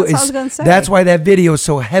video That's what I was gonna say. That's why that video is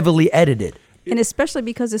so heavily edited. And especially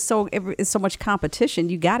because it's so much competition,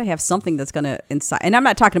 you got to have something that's going to incite. And I'm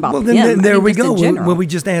not talking about Well, him. then there we just in go. general. Well, we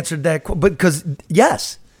just answered that. But because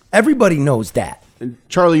yes, everybody knows that. And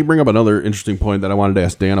Charlie, you bring up another interesting point that I wanted to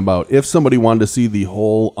ask Dan about. If somebody wanted to see the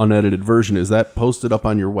whole unedited version, is that posted up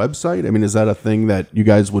on your website? I mean, is that a thing that you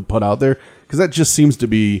guys would put out there? Because that just seems to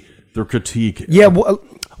be their critique. Yeah. Well,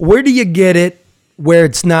 where do you get it where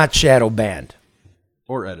it's not shadow banned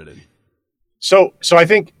or edited? So I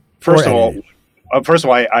think first of all,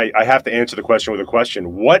 I have to answer the question with a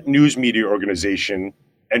question. What news media organization,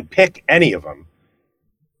 and pick any of them,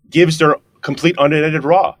 gives their complete unedited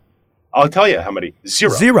raw? I'll tell you how many.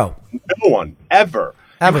 Zero. No one ever.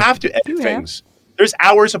 You have to edit things. There's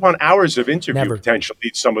hours upon hours of interview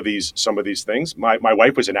potentially. Some of these things. My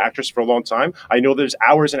wife was an actress for a long time. I know there's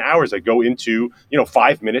hours and hours that go into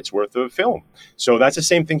 5 minutes worth of film. So that's the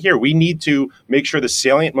same thing here. We need to make sure the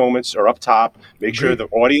salient moments are up top. Make sure the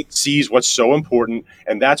audience sees what's so important,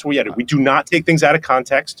 and that's what we edit. We do not take things out of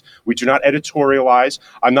context. We do not editorialize.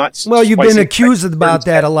 I'm not. Well, you've been accused about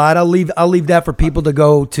that a lot. I'll leave that for people to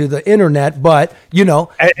go to the internet. But you've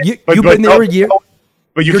been there a year.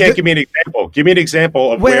 But you can't give me an example. Give me an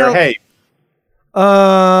example of where, hey.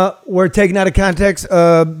 We're taken out of context.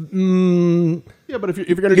 Yeah, but if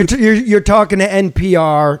you're going to you're talking to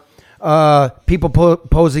NPR, people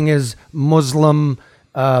posing as Muslim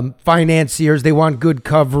financiers. They want good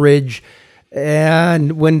coverage.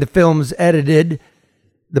 And when the film's edited,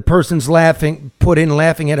 the person's laughing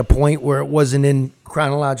at a point where it wasn't in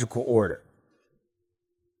chronological order.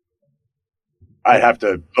 I'd have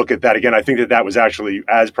to look at that again. I think that was actually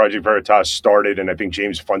as Project Veritas started, and I think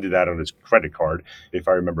James funded that on his credit card, if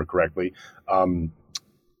I remember correctly.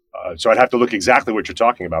 So I'd have to look exactly what you're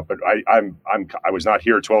talking about. But I was not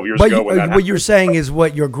here 12 years ago when that happened. What you're saying is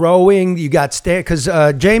what you're growing. You got because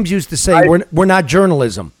James used to say we're not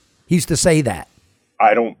journalism. He used to say that.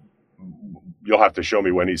 I don't. You'll have to show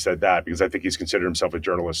me when he said that, because I think he's considered himself a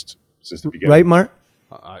journalist since the beginning. Right, Mark?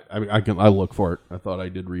 I look for it. I thought I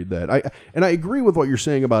did read that. I agree with what you're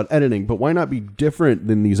saying about editing, but why not be different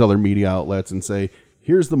than these other media outlets and say,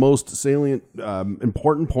 here's the most salient,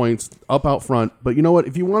 important points up out front. But you know what?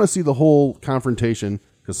 If you want to see the whole confrontation,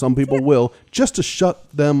 because some people will, just to shut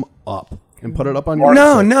them up and put it up on your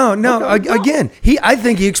website. No. Again, I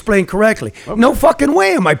think he explained correctly. Okay. No fucking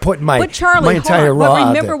way am I putting my entire raw. But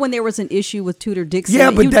remember there. when there was an issue with Tudor Dixon? Yeah,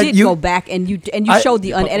 but you did go back and you showed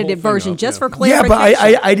the unedited version just for clarification.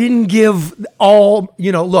 Yeah, but I didn't give all.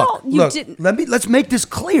 Look. Didn't. Let's make this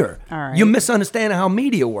clear. All right. You misunderstand how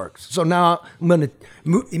media works. So now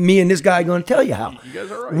me and this guy are going to tell you how. You guys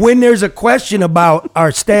are right. When there's a question about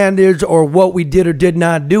our standards or what we did or did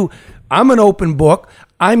not do, I'm an open book.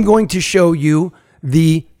 I'm going to show you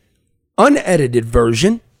the unedited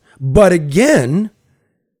version. But again,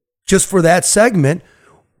 just for that segment,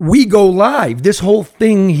 we go live. This whole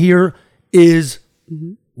thing here is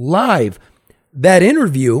live. That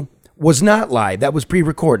interview was not live. That was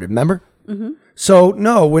pre-recorded, remember? Mm-hmm. So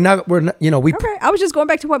no, we're not. Okay, I was just going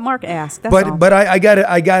back to what Mark asked. That's all. But I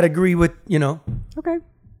gotta agree with Okay.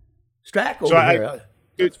 Strack over here.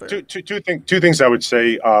 Two things I would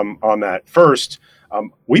say on that. First,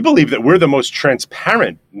 we believe that we're the most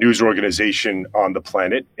transparent news organization on the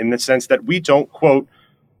planet, in the sense that we don't quote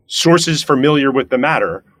sources familiar with the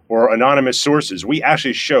matter or anonymous sources. We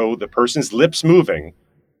actually show the person's lips moving.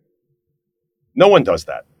 No one does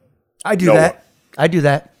that. I do that.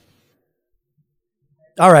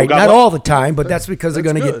 All right, not all the time, but that's because they're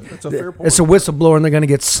going to get. That's a fair point. It's a whistleblower, and they're going to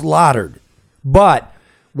get slaughtered. But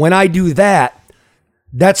when I do that,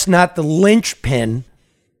 that's not the linchpin.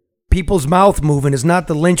 People's mouth moving is not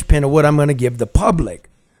the linchpin of what I'm going to give the public.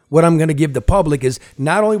 What I'm going to give the public is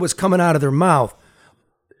not only what's coming out of their mouth,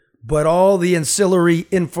 but all the ancillary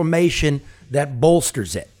information that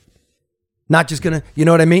bolsters it. Not just going to, you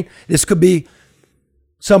know what I mean? This could be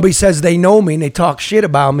somebody says they know me and they talk shit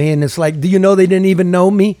about me, and it's like, do you know they didn't even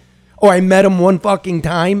know me? Or I met them one fucking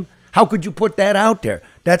time? How could you put that out there?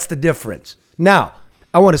 That's the difference. Now,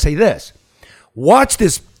 I want to say this. Watch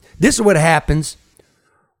this. This is what happens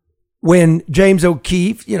when James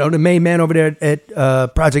O'Keefe, the main man over there at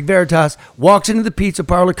Project Veritas, walks into the pizza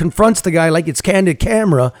parlor, confronts the guy like it's candid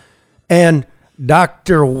camera, and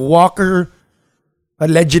Dr. Walker,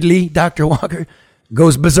 allegedly Dr. Walker,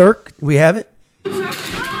 goes berserk. We have it?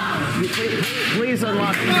 Please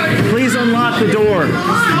unlock the door.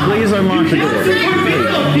 Please unlock the door. Unlock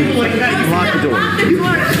the door.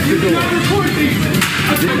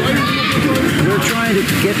 We're trying to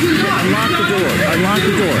unlock the door. Unlock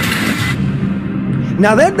the door.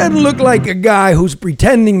 Now that doesn't look like a guy who's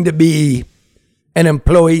pretending to be an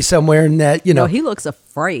employee somewhere in that, No, he looks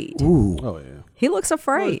afraid. Ooh. Oh yeah. He looks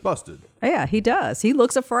afraid. He's busted. Yeah, he does. He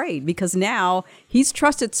looks afraid because now he's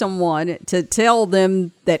trusted someone to tell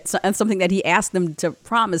them that something that he asked them to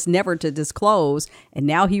promise never to disclose, and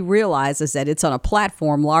now he realizes that it's on a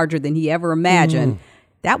platform larger than he ever imagined.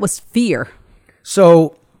 That was fear.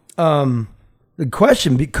 So the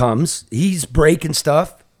question becomes, he's breaking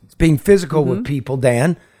stuff, he's being physical with people,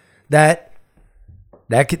 Dan. That's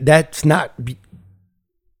not.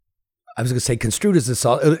 I was going to say construed as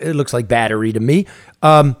assault. It looks like battery to me.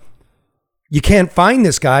 You can't find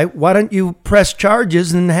this guy. Why don't you press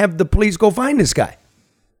charges and have the police go find this guy?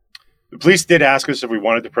 The police did ask us if we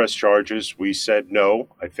wanted to press charges. We said no.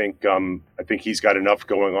 I think he's got enough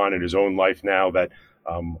going on in his own life now that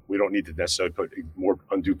we don't need to necessarily put more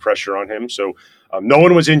undue pressure on him. So no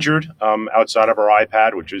one was injured outside of our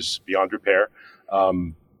iPad, which is beyond repair.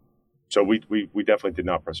 So we definitely did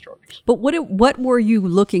not press charges. But what were you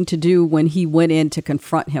looking to do when he went in to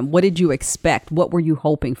confront him? What did you expect? What were you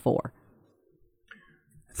hoping for?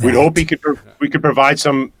 We'd hope we could provide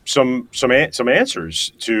some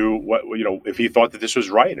answers to what, if he thought that this was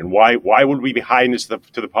right, and why would we be hiding this to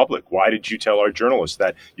the public? Why did you tell our journalists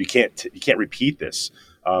that you can't repeat this?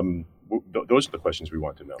 Those are the questions we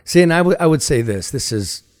want to know. See, and I would say this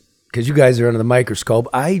is because you guys are under the microscope.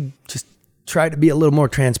 I just try to be a little more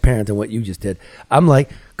transparent than what you just did. I'm like,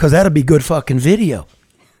 because that'll be good fucking video.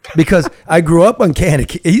 Because I grew up on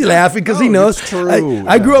Candid. He's laughing because he knows. It's true.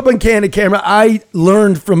 I grew up on Candid Camera. I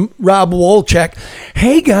learned from Rob Wolchek.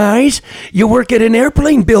 Hey guys, you work at an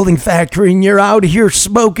airplane building factory and you're out here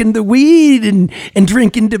smoking the weed and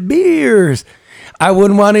drinking the beers. I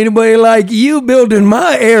wouldn't want anybody like you building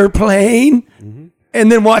my airplane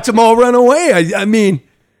and then watch them all run away. I mean,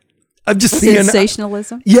 I'm just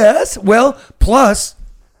sensationalism. Yes. Well, plus,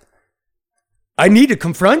 I need to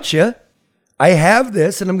confront you. I have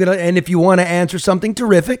this, and and if you want to answer something,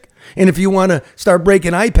 terrific. And if you want to start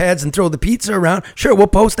breaking iPads and throw the pizza around, sure, we'll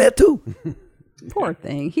post that too. Poor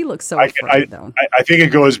thing. He looks so afraid, though. I think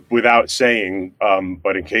it goes without saying,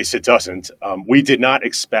 but in case it doesn't, we did not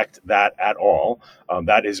expect that at all.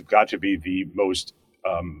 That has got to be the most,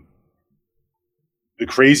 the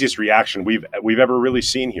craziest reaction we've ever really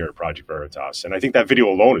seen here at Project Veritas, and I think that video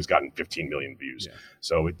alone has gotten 15 million views. Yeah.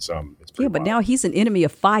 So it's pretty but now he's an enemy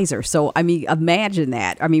of Pfizer. So I mean, imagine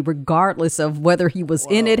that. I mean, regardless of whether he was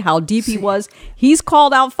in it, how deep he was, he's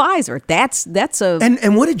called out Pfizer. That's a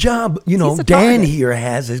and what a job Dan here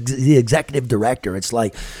has as the executive director. It's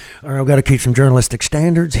like, all right, I've got to keep some journalistic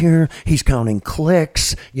standards here. He's counting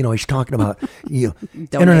clicks. He's talking about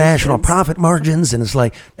international profit margins, and it's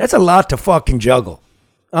like that's a lot to fucking juggle.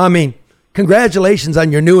 I mean, congratulations on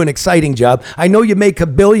your new and exciting job. I know you make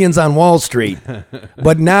billions on Wall Street,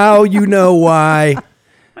 but now you know why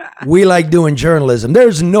we like doing journalism.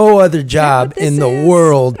 There's no other job in the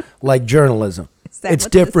world like journalism. It's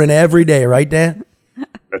different every day, right, Dan?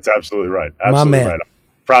 That's absolutely right. Absolutely right. I'm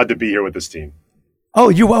proud to be here with this team. Oh,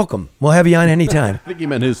 you're welcome. We'll have you on anytime. I think he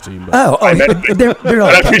meant his team. They're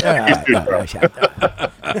all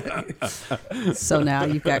So now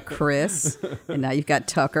you've got Chris, and now you've got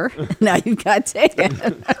Tucker, and now you've got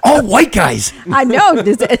Dan. All white guys. I know.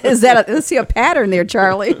 Is that let's see a pattern there,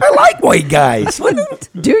 Charlie? I like white guys.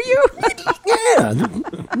 Do you? Yeah,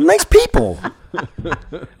 nice people.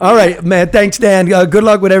 All right, man. Thanks, Dan. Good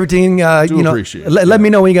luck with everything. Appreciate it. Let me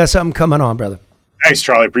know when you got something coming on, brother. Thanks,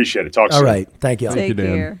 Charlie. Appreciate it. Talk soon. All right. Thank you. Take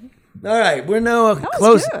care. All right. We're now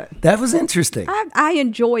close. That was interesting. I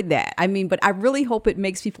enjoyed that. I mean, but I really hope it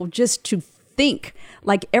makes people just to think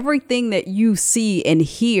like everything that you see and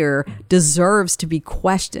hear deserves to be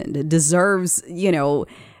questioned. It deserves, And you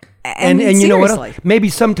know what? Maybe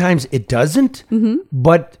sometimes it doesn't,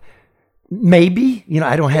 but maybe,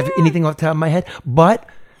 I don't have anything off the top of my head, but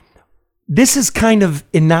this is kind of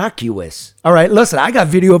innocuous. All right. Listen, I got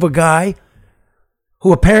video of a guy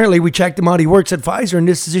who apparently we checked him out. He works at Pfizer, and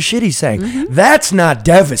this is a shit he's saying. That's not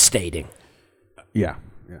devastating. Yeah.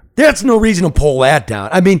 That's no reason to pull that down.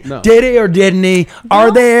 I mean, did he or didn't he?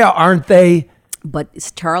 Are they or aren't they?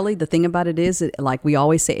 But Charlie, the thing about it is, like we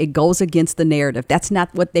always say, it goes against the narrative. That's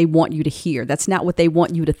not what they want you to hear. That's not what they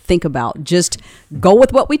want you to think about. Just go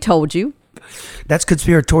with what we told you. That's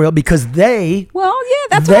conspiratorial because they. Well,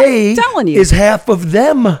 yeah, that's what I'm telling you. Is half of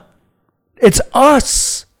them. It's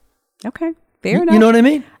us. Okay. Fair enough. You know what I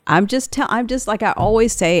mean? I'm just like I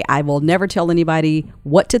always say, I will never tell anybody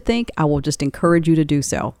what to think. I will just encourage you to do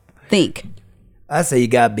so. Think. I say you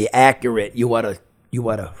gotta be accurate. You wanna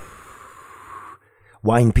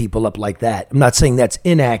wind people up like that. I'm not saying that's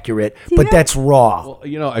inaccurate, but that's raw. Well,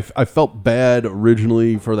 you know, I felt bad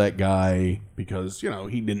originally for that guy because, you know,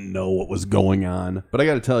 he didn't know what was going on. But I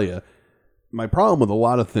got to tell you, my problem with a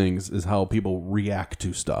lot of things is how people react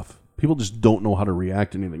to stuff. People just don't know how to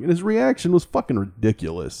react to anything. And his reaction was fucking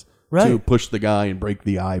ridiculous. Right. To push the guy and break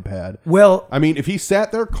the iPad. Well, I mean, if he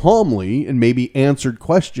sat there calmly and maybe answered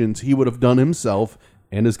questions, he would have done himself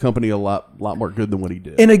and his company a lot more good than what he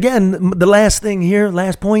did. And again, the last thing here,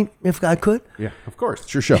 last point, if I could. Yeah, of course.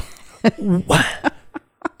 It's your show.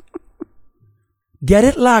 Get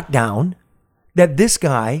it locked down that this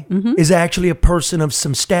guy is actually a person of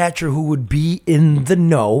some stature who would be in the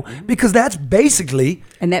know, because that's basically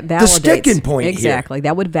and that validates, the sticking point exactly. here.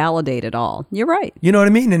 That would validate it all. You're right. You know what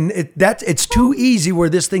I mean? And it's too easy where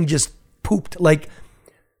this thing just pooped. Like,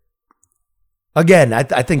 again,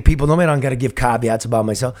 I think people know me. I don't got to give caveats about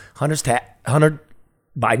myself. Hunter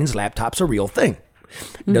Biden's laptop's a real thing.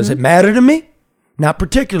 Does it matter to me? Not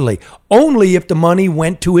particularly. Only if the money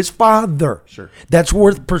went to his father. Sure. That's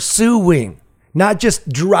worth pursuing. Not just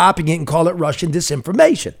dropping it and call it Russian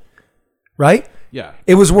disinformation. Right? Yeah.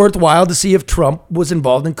 It was worthwhile to see if Trump was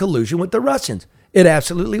involved in collusion with the Russians. It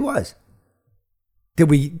absolutely was.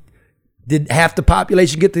 Did half the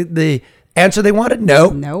population get the answer they wanted?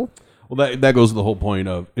 No. No. Well, that goes to the whole point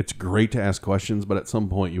of it's great to ask questions, but at some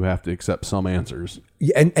point you have to accept some answers.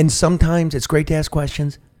 And sometimes it's great to ask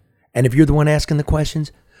questions. And if you're the one asking the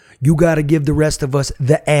questions, you got to give the rest of us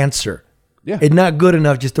the answer. Yeah. It's not good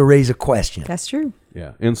enough just to raise a question. That's true.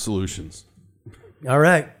 Yeah, and solutions. All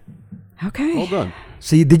right. Okay. Well done.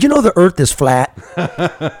 See, did you know the earth is flat?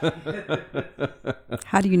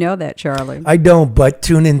 How do you know that, Charlie? I don't, but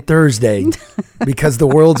tune in Thursday because the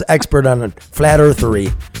world's expert on flat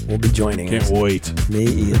earthery will be joining us. Can't wait. Me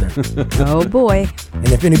either. Oh, boy.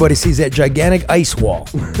 And if anybody sees that gigantic ice wall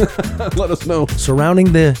let us know.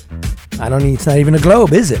 Surrounding it's not even a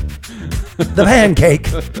globe, is it? The pancake.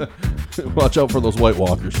 Watch out for those White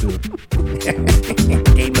Walkers, too.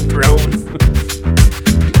 Game of Thrones.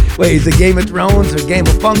 Wait, is it Game of Thrones or Game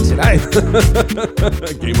of Function?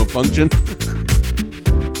 Game of Function?